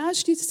 amen. Can I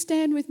ask you to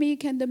stand with me?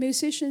 Can the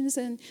musicians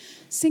and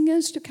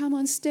singers to come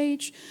on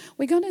stage?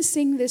 We're going to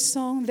sing this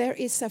song, There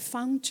is a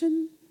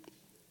Fountain.